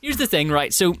here's the thing,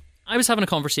 right? So I was having a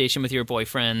conversation with your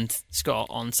boyfriend Scott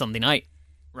on Sunday night,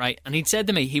 right? And he'd said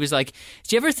to me, he was like,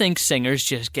 do you ever think singers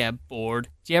just get bored?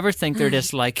 Do you ever think they're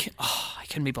just like, oh, I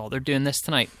couldn't be bothered doing this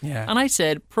tonight? Yeah. And I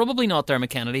said, probably not Dermot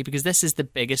Kennedy, because this is the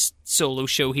biggest solo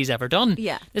show he's ever done.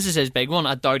 Yeah. This is his big one.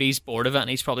 I doubt he's bored of it, and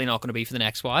he's probably not going to be for the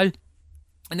next while.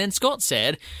 And then Scott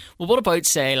said, well, what about,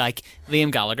 say, like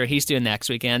Liam Gallagher? He's doing next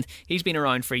weekend. He's been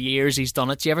around for years. He's done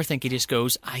it. Do you ever think he just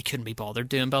goes, I couldn't be bothered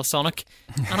doing Belsonic?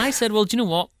 And I said, well, do you know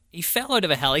what? He fell out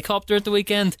of a helicopter at the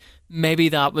weekend. Maybe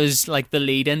that was like the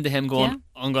lead into him going, Yeah.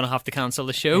 I'm going to have to cancel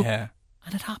the show. Yeah.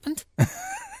 And it happened. Do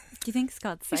you think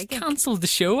Scott's He's psychic? cancelled the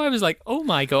show. I was like, oh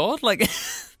my God. Like,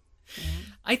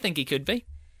 I think he could be.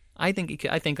 I think he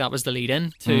could. I think that was the lead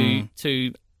in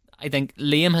to I think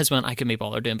Liam has went, I can be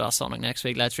bothered doing Belsonic next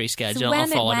week. Let's reschedule. So I'll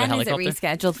fall out of a when is it helicopter.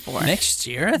 rescheduled for? Next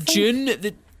year, I think. June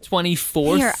the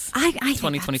 24th, Here, I think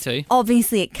 2022. that's-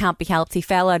 Obviously, it can't be helped. He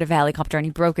fell out of a helicopter and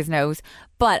he broke his nose.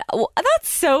 But that's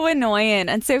so annoying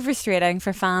and so frustrating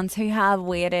for fans who have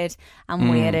waited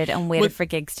and waited and waited Well, for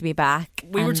gigs to be back.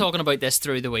 We were And talking about this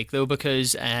through the week though,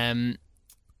 because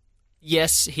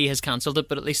yes, he has cancelled it,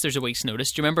 but at least there's a week's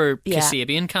notice. Do you remember Yeah.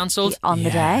 Kasabian cancelled? on the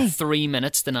Yeah. day. 3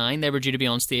 minutes to 9. They were due to be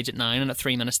on stage at 9, and at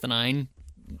 3 minutes to 9,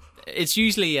 it's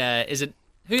usually is it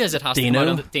who is it has Dino. to come out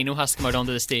on the, Dino has to come out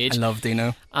onto the stage, I love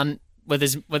Dino. and with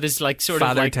his like sort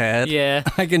Father of like Ted. yeah.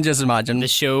 I can just imagine The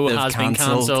show they've has been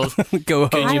cancelled. Go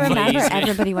Can home. I you remember please?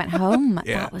 everybody went home.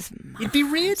 Yeah. That was mad. You'd be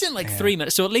raging like 3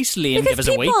 minutes, so at least Liam give Because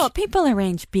us a week. people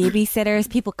arrange babysitters.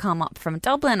 People come up from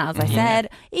Dublin, as I said,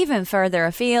 even further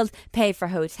afield, pay for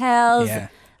hotels. Yeah.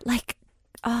 Like,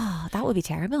 oh, that would be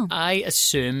terrible. I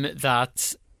assume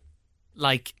that,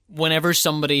 like, whenever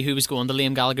somebody who was going to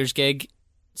Liam Gallagher's gig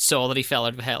saw that he fell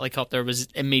out of a helicopter, was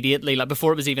immediately, like,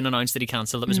 before it was even announced that he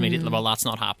cancelled, it was immediately, well, that's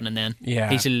not happening then. Yeah.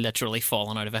 He's literally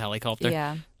fallen out of a helicopter.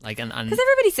 Yeah. Like, and Because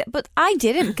everybody said, but I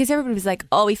didn't, because everybody was like,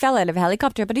 oh, he fell out of a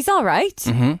helicopter, but he's all right.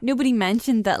 Nobody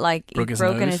mentioned that, like, Broke he'd his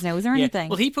broken nose. his nose or yeah. anything.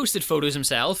 Well, he posted photos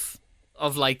himself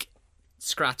of, like,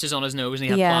 scratches on his nose, and he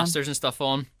had Yeah. plasters and stuff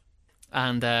on.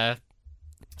 And,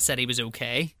 said he was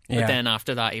okay. Yeah. But then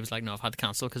after that, he was like, no, I've had to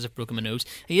cancel because I've broken my nose.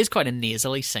 He is quite a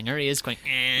nasally singer. He is quite...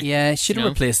 Yeah, should have You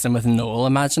know? replaced him with Noel.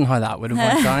 Imagine how that would have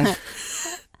went down.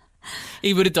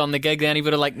 He would have done the gig then. He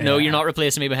would have like, no, you're not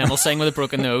replacing me with him. I'll sing with a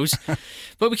broken nose.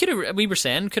 But we were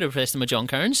saying, could have replaced him with John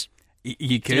Kearns.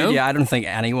 You could, know? yeah. I don't think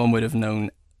anyone would have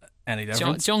known any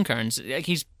difference. John Kearns, like,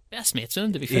 he's best mates with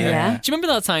him, to be fair. Yeah. Do you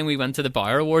remember that time we went to the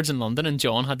Bauer Awards in London and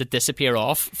John had to disappear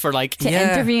off for like... To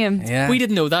interview him. Yeah. We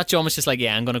didn't know that. John was just like,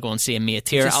 yeah, I'm going to go and see a mate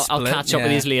here. Just I'll split, catch up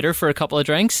with yeah. you later for a couple of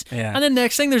drinks. Yeah. And then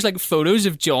next thing, there's like photos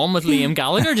of John with Liam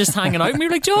Gallagher just hanging out. And we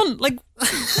were like, John, like,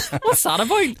 what's that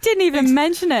about? Didn't even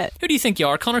mention it. Who do you think you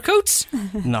are, Connor Coates?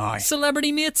 No.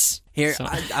 Celebrity mates? Here, So-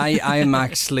 I am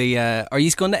actually... are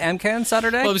you going to MK on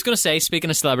Saturday? Well, I was going to say, speaking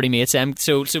of celebrity mates, so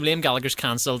Liam Gallagher's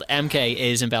cancelled. MK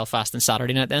is in Belfast on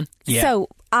Saturday night then. Yeah. So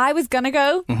I was going to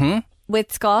go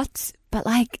with Scott, but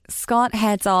like Scott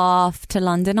heads off to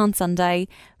London on Sunday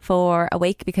for a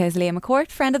week because Leah McCourt,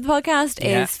 friend of the podcast,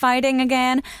 Yeah. is fighting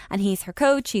again, and he's her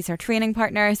coach, he's her training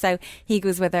partner, so he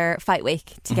goes with her fight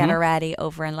week to get her ready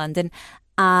over in London.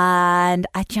 And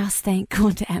I just think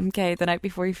going to MK the night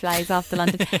before he flies off to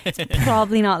London is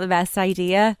probably not the best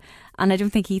idea. And I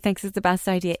don't think he thinks it's the best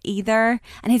idea either.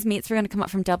 And his mates were going to come up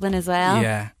from Dublin as well.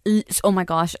 Yeah. Oh my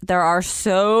gosh, there are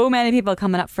so many people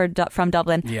coming up from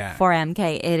Dublin Yeah. for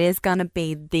MK. It is going to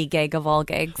be the gig of all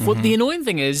gigs. Well, the annoying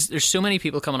thing is there's so many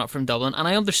people coming up from Dublin, and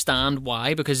I understand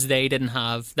why, because they didn't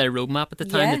have their roadmap at the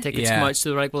time. Yeah. The tickets Yeah. come out, so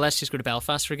they're like, well, let's just go to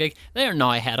Belfast for a gig. They are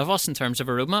now ahead of us in terms of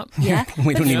a roadmap. Yeah.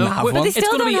 We don't You even know, have but one. they it's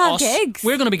still gonna don't be have us. gigs.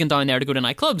 We're going to be going down there to go to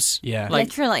nightclubs. Yeah. Like,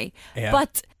 Literally. Yeah.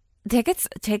 But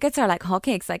tickets are like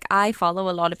hotcakes. Like I follow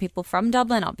a lot of people from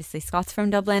Dublin. Obviously, Scott's from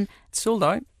Dublin, It's sold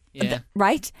out. yeah.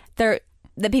 right?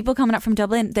 The people coming up from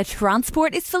Dublin, the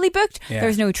transport is fully booked. Yeah.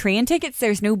 There's no train tickets.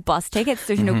 There's no bus tickets.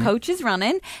 There's no coaches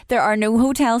running. There are no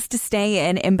hotels to stay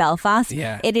in Belfast.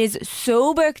 Yeah. It is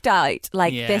so booked out.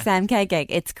 Like Yeah. this MK gig,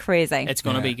 it's crazy. It's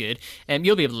going to be good.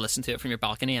 You'll be able to listen to it from your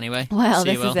balcony anyway. Well,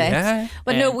 So you this is will. it. Yeah.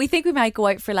 But no, we think we might go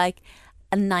out for like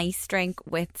a nice drink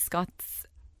with Scott's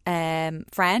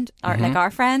friend, or like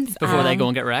our friends. Before they go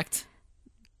and get wrecked.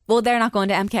 Well, they're not going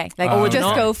to MK. Like, Oh, we'll just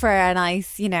not? go for a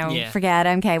nice, Yeah. forget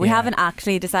MK. We Yeah. haven't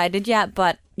actually decided yet,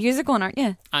 but you're going, aren't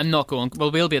you? I'm not going.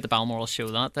 Well, we'll be at the Balmoral show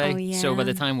that day. Oh, yeah. So by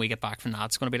the time we get back from that,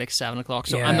 it's going to be like 7 o'clock.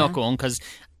 So Yeah. I'm not going because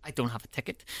I don't have a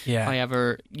ticket. Yeah.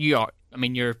 However, you are. I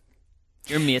mean, you're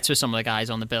mates with some of the guys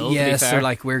on the bill. To Yeah, be so fair.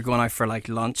 like we're going out for like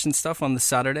lunch and stuff on the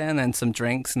Saturday, and then some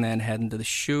drinks, and then heading to the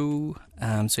show.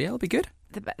 So yeah, it'll be good.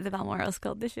 The Balmoral's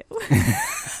called the show.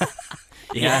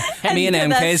 Yeah, me and to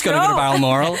the MK's going to go to show.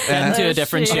 Balmoral. Heading to a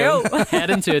different show. show.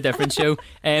 Heading to a different show.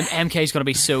 MK's going to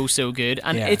be so good,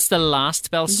 and Yeah. it's the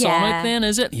last Belsonic. Yeah. Then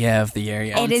is it? Yeah, of the year.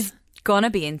 Yeah, It is going to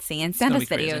be insane. Send gonna us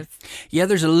be crazy. videos. Yeah,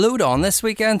 there's a load on this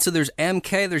weekend. So there's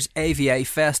MK, there's AVA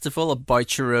Festival at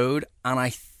Boucher Road, and I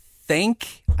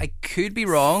think I could be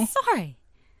wrong. Sorry.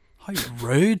 How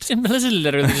rude! Melissa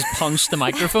literally just punched the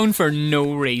microphone for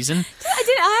no reason.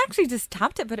 I actually just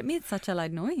tapped it, but it made such a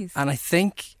loud noise. And I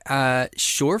think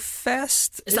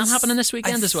Shorefest Is that happening this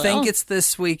weekend as well? I think it's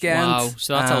this weekend. Wow,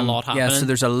 so that's a lot Yeah, so happening.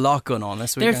 there's a lot going on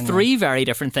this There weekend. are three very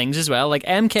different things as well. Like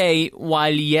MK,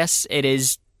 while yes, it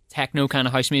is techno kind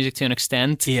of house music to an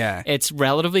extent. Yeah. It's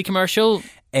relatively commercial.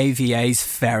 AVA's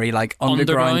very like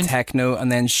underground Underground. techno,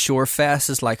 and then Shorefest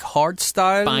is like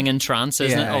hardstyle. Banging trance,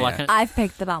 isn't Yeah, it? All that yeah. kind I've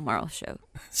picked the Balmoral show.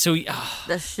 So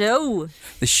The show.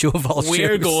 The show of all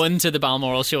we're shows. going to the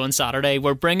Balmoral show on Saturday.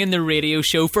 We're bringing the radio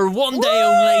show for one day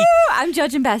only. Woo! I'm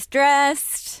judging best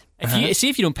dressed. If you see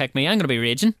if you don't pick me, I'm going to be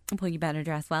raging. Well, you better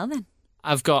dress well then.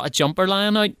 I've got a jumper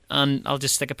lying out, and I'll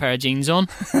just stick a pair of jeans on.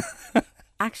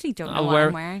 Actually, don't know I'll what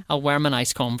I'm wearing. wear my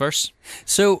nice Converse.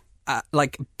 So,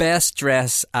 like best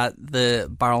dress at the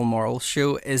Balmoral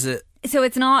show, is it So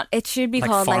it's not. It should be like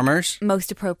called farmers? like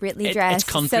most appropriately It's dressed.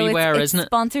 country so wear, it's isn't it?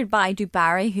 Sponsored by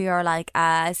Dubarry, who are like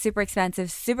super expensive,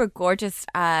 super gorgeous.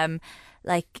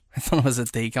 Like I thought it was a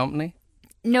D company.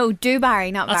 no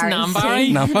Dubarry, not That's Barry.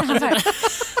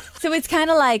 Nambarry. So it's kind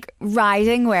of like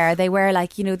riding wear. They wear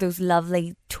like those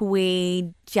lovely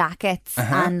tweed jackets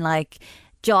and like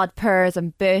jodhpurs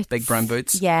and boots, Big brown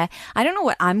boots. Yeah, I don't know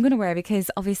what I'm going to wear because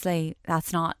obviously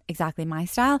that's not exactly my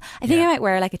style. I think Yeah. I might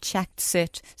wear like a checked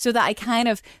suit so that I kind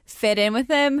of fit in with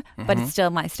them, but it's still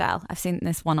my style. I've seen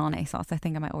this one on ASOS. I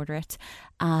think I might order it.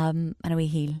 And a wee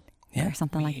heel or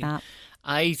something like that.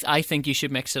 I think you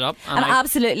should mix it up. And I'm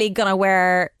absolutely going to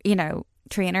wear,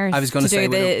 trainers. I was going to say,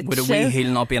 do would a show. wee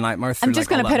heel not be a nightmare? I'm just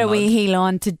going to put a wee heel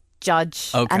on to judge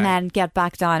Okay. and then get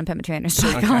back down and put my trainers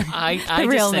back on. I The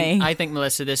real just think, me. I think,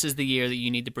 Melissa, this is the year that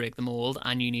you need to break the mold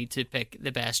and you need to pick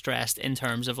the best dressed in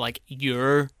terms of like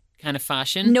your kind of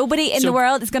fashion. Nobody in So- the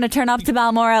world is going to turn up to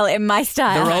Balmoral in my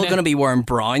style. They're all going to be wearing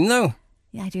brown, though.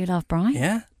 Yeah, I do love brown.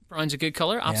 Yeah. Brown's a good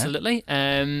colour, absolutely.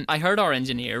 I heard our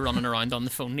engineer running around on the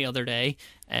phone the other day,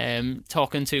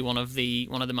 talking to one of the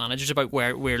managers about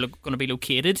where we're going to be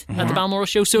located at the Balmoral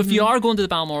show. So if you are going to the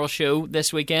Balmoral show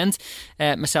this weekend,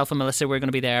 myself and Melissa, we're going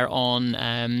to be there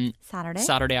on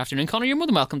Saturday afternoon. Connor, you're more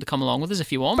than welcome to come along with us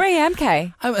if you want. Bring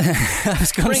MK. I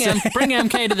was going to say. Bring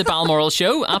MK to the Balmoral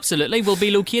show. Absolutely, we'll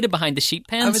be located behind the sheep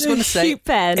pens. I was going to say, Sheep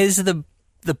pen. is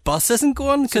the bus isn't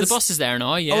going? So the bus is there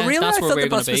now. Yeah, Oh, really? That's I where thought we're the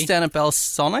going bus to was be. down at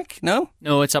Belsonic. No?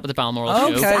 No, it's up at the Balmoral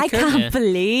Okay. show. I can't Yeah.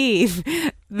 believe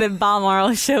the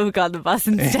Balmoral show got the bus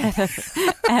instead of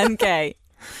MK.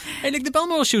 Hey, look, the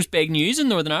Balmoral show's big news in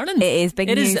Northern Ireland. It is big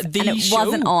It news. is the and it show.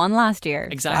 wasn't on last year.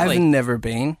 Exactly. I've never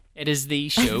been. It is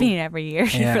the I've show. been every year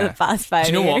Yeah. for the past 5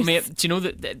 Do you know years. what, mate? Do you know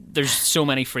that there's so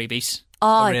many freebies?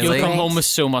 Oh, really? You'll it's come great. home with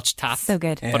so much tap. So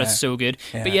good. Yeah. But it's so good.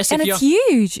 Yeah. But yes, And if it's you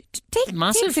huge.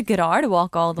 Massive. Takes a good hour to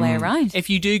walk all the way around. if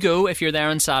you do go, if you're there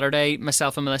on Saturday,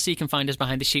 myself and Melissa, you can find us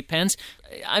behind the sheep pens.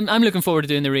 I'm looking forward to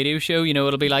doing the radio show. You know,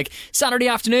 it'll be like Saturday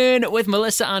afternoon with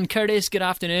Melissa and Curtis. Good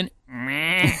afternoon.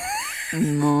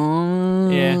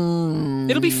 Yeah,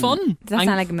 it'll be fun. Does that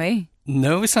sound like me?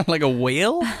 No, it sounds like a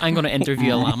whale. I'm going to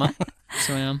interview a llama.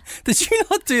 So I am. Did you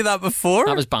not do that before?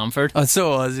 That was Bamford. Oh,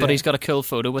 so it was. But yeah. he's got a cool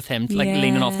photo with him, like Yeah.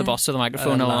 leaning off the bus with the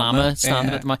microphone and a llama standing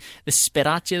yeah. at the mic. They spit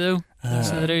at you though.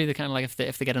 So they do. They kind of like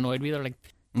if they get annoyed with you, they're like.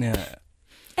 Yeah.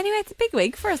 Anyway, it's a big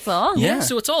week for us all. Yeah.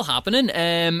 So it's all happening.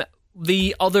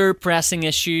 The other pressing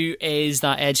issue is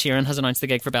that Ed Sheeran has announced the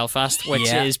gig for Belfast, which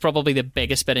Yeah. is probably the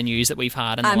biggest bit of news that we've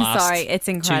had in the I'm last sorry, it's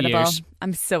 2 incredible. years.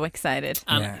 I'm so excited.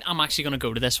 And Yeah. I'm actually going to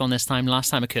go to this one this time. Last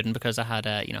time I couldn't because I had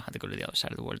had to go to the other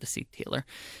side of the world to see Taylor.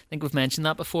 I think we've mentioned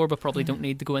that before, but probably don't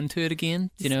need to go into it again.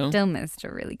 You know? Still missed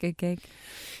a really good gig.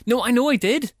 No, I know I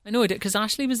did because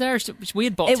Ashley was there. So we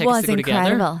had bought It tickets was to go together.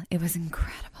 incredible. It was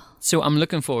incredible. So I'm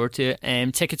looking forward to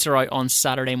it. Tickets are out on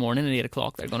Saturday morning at 8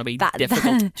 o'clock. They're going to be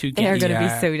difficult to They're get. going to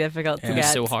Yeah. be so difficult to It'll be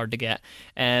get. so hard to get.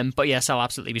 But yes, I'll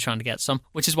absolutely be trying to get some,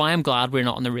 which is why I'm glad we're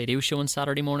not on the radio show on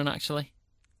Saturday morning, actually.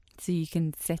 So you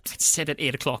can sit. Sit at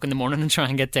 8 o'clock in the morning and try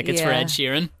and get tickets for Yeah. Ed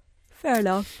Sheeran. Fair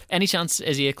enough. Any chance,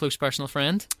 is he a close personal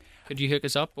friend? Could you hook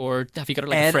us up? Or have you got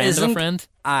like a Ed friend of a isn't. friend?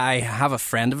 I have a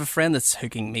friend of a friend that's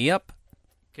hooking me up.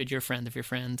 Could your friend of your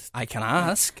friend? I can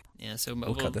ask. Yeah, so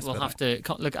cut this we'll bit have to...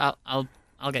 Look,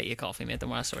 I'll get you a coffee, mate.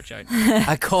 Don't worry, I'll sort you out.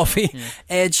 A coffee,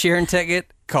 Ed Sheeran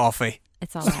ticket, coffee.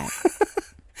 It's all right.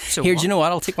 So Here, what? do you know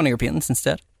what? I'll take one of your paintings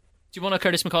instead. Do you want a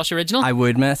Curtis McCosh original? I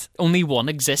would, mate. Only one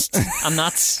exists, and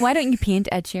that's... Why don't you paint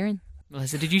Ed Sheeran?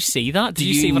 Melissa, did you see that? Did Do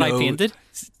you you see what I know- painted?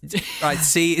 Right,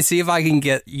 see if I can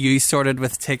get you sorted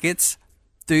with tickets.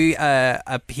 Do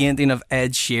a painting of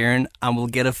Ed Sheeran, and we'll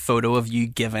get a photo of you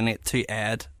giving it to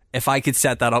Ed. If I could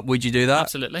set that up, would you do that?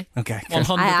 Absolutely. Okay. Cool.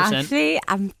 100%. I actually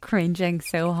am cringing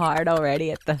so hard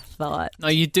already at the thought. Now,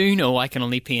 you do know I can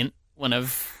only paint when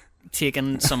I've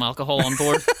taken some alcohol on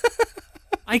board.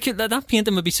 That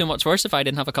painting would be so much worse if I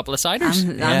didn't have a couple of ciders.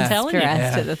 I'm I'm telling you.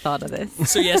 stressed at the thought of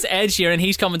this. So yes, Ed Sheeran,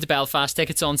 he's coming to Belfast.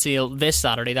 Tickets on sale this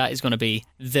Saturday. That is going to be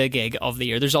the gig of the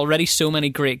year. There's already so many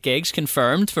great gigs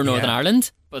confirmed for Northern Yeah.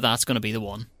 Ireland, but that's going to be the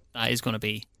one. That is going to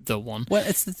be the one. Well,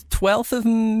 it's the 12th of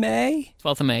May.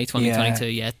 12th of May 2022,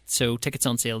 yeah. So tickets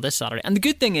on sale this Saturday. And the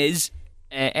good thing is,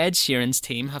 Ed Sheeran's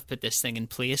team have put this thing in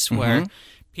place where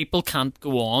people can't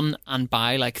go on and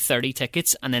buy like 30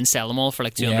 tickets and then sell them all for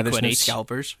like 200 there's quid no each.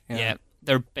 scalpers. Yeah,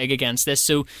 they're big against this.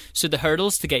 So the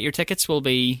hurdles to get your tickets will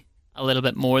be a little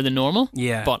bit more than normal.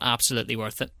 Yeah. But absolutely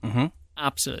worth it. Mm-hmm.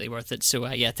 Absolutely worth it. So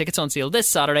yeah, tickets on sale this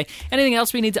Saturday. Anything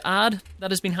else we need to add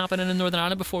that has been happening in Northern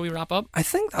Ireland before we wrap up? I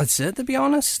think that's it, to be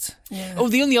honest. Oh,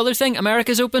 the only other thing,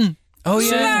 America's open. Oh,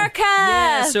 yeah. America!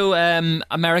 Yeah, so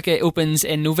America opens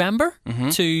in November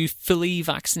to fully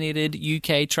vaccinated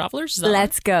UK travellers. Is that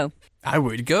Let's go. I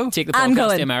would go. right? Take the I'm podcast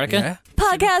going. to America. Yeah.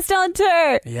 Podcast on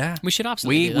tour. Yeah. We should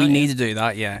absolutely do that, We yeah. need to do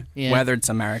that, yeah. Yeah. Whether it's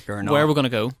America or not. Where are we going to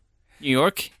go? New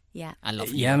York? Yeah. I love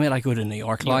New Yeah, York. mate, I go to New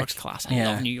York. New like. York's class. I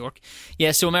Yeah. love New York.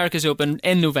 Yeah, so America's open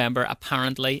in November,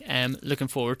 apparently. Looking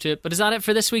forward to it. But is that it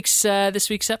for this week's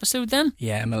episode then?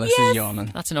 Yeah, Melissa's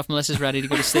yawning. That's enough. Melissa's ready to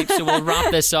go to sleep, so we'll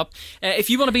wrap this up. If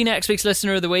you want to be next week's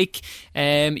Listener of the Week,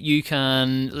 you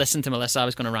can listen to Melissa. I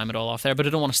was going to rhyme it all off there, but I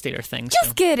don't want to steal her thing. So.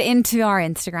 Just get into our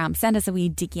Instagram. Send us a wee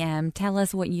DM. Tell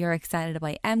us what you're excited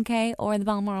about, MK or the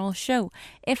Balmoral Show.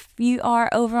 If you are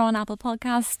over on Apple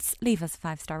Podcasts, leave us a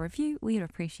 5-star review. We'd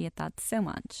appreciate that so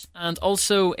much. And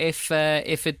also, if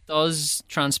it does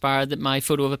transpire that my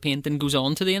photo of a painting goes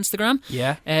on to the Instagram,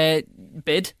 Yeah.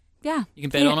 bid. Yeah. You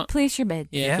can bid on it. Place your bid.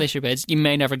 Yeah, Yeah. place your bids. You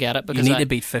may never get it You because need to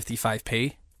beat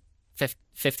 55p.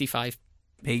 55.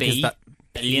 Because B. that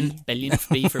billion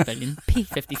B for billion,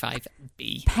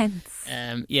 55B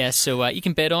Pence. Yeah, so you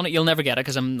can bid on it. You'll never get it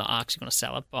because I'm not actually going to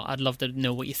sell it, but I'd love to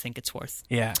know what you think it's worth.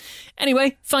 Yeah.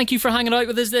 Anyway, thank you for hanging out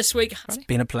with us this week. It's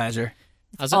been a pleasure.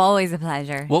 Has it? Always a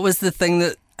pleasure. What was the thing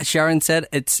that Sharon said?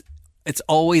 It's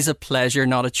always a pleasure,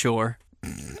 not a chore.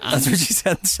 That's what she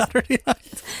said Saturday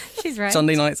night. She's right.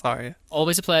 Sunday night, sorry.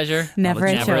 Always a pleasure. Never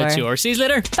a Never a chore. chore. See you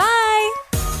later. Bye.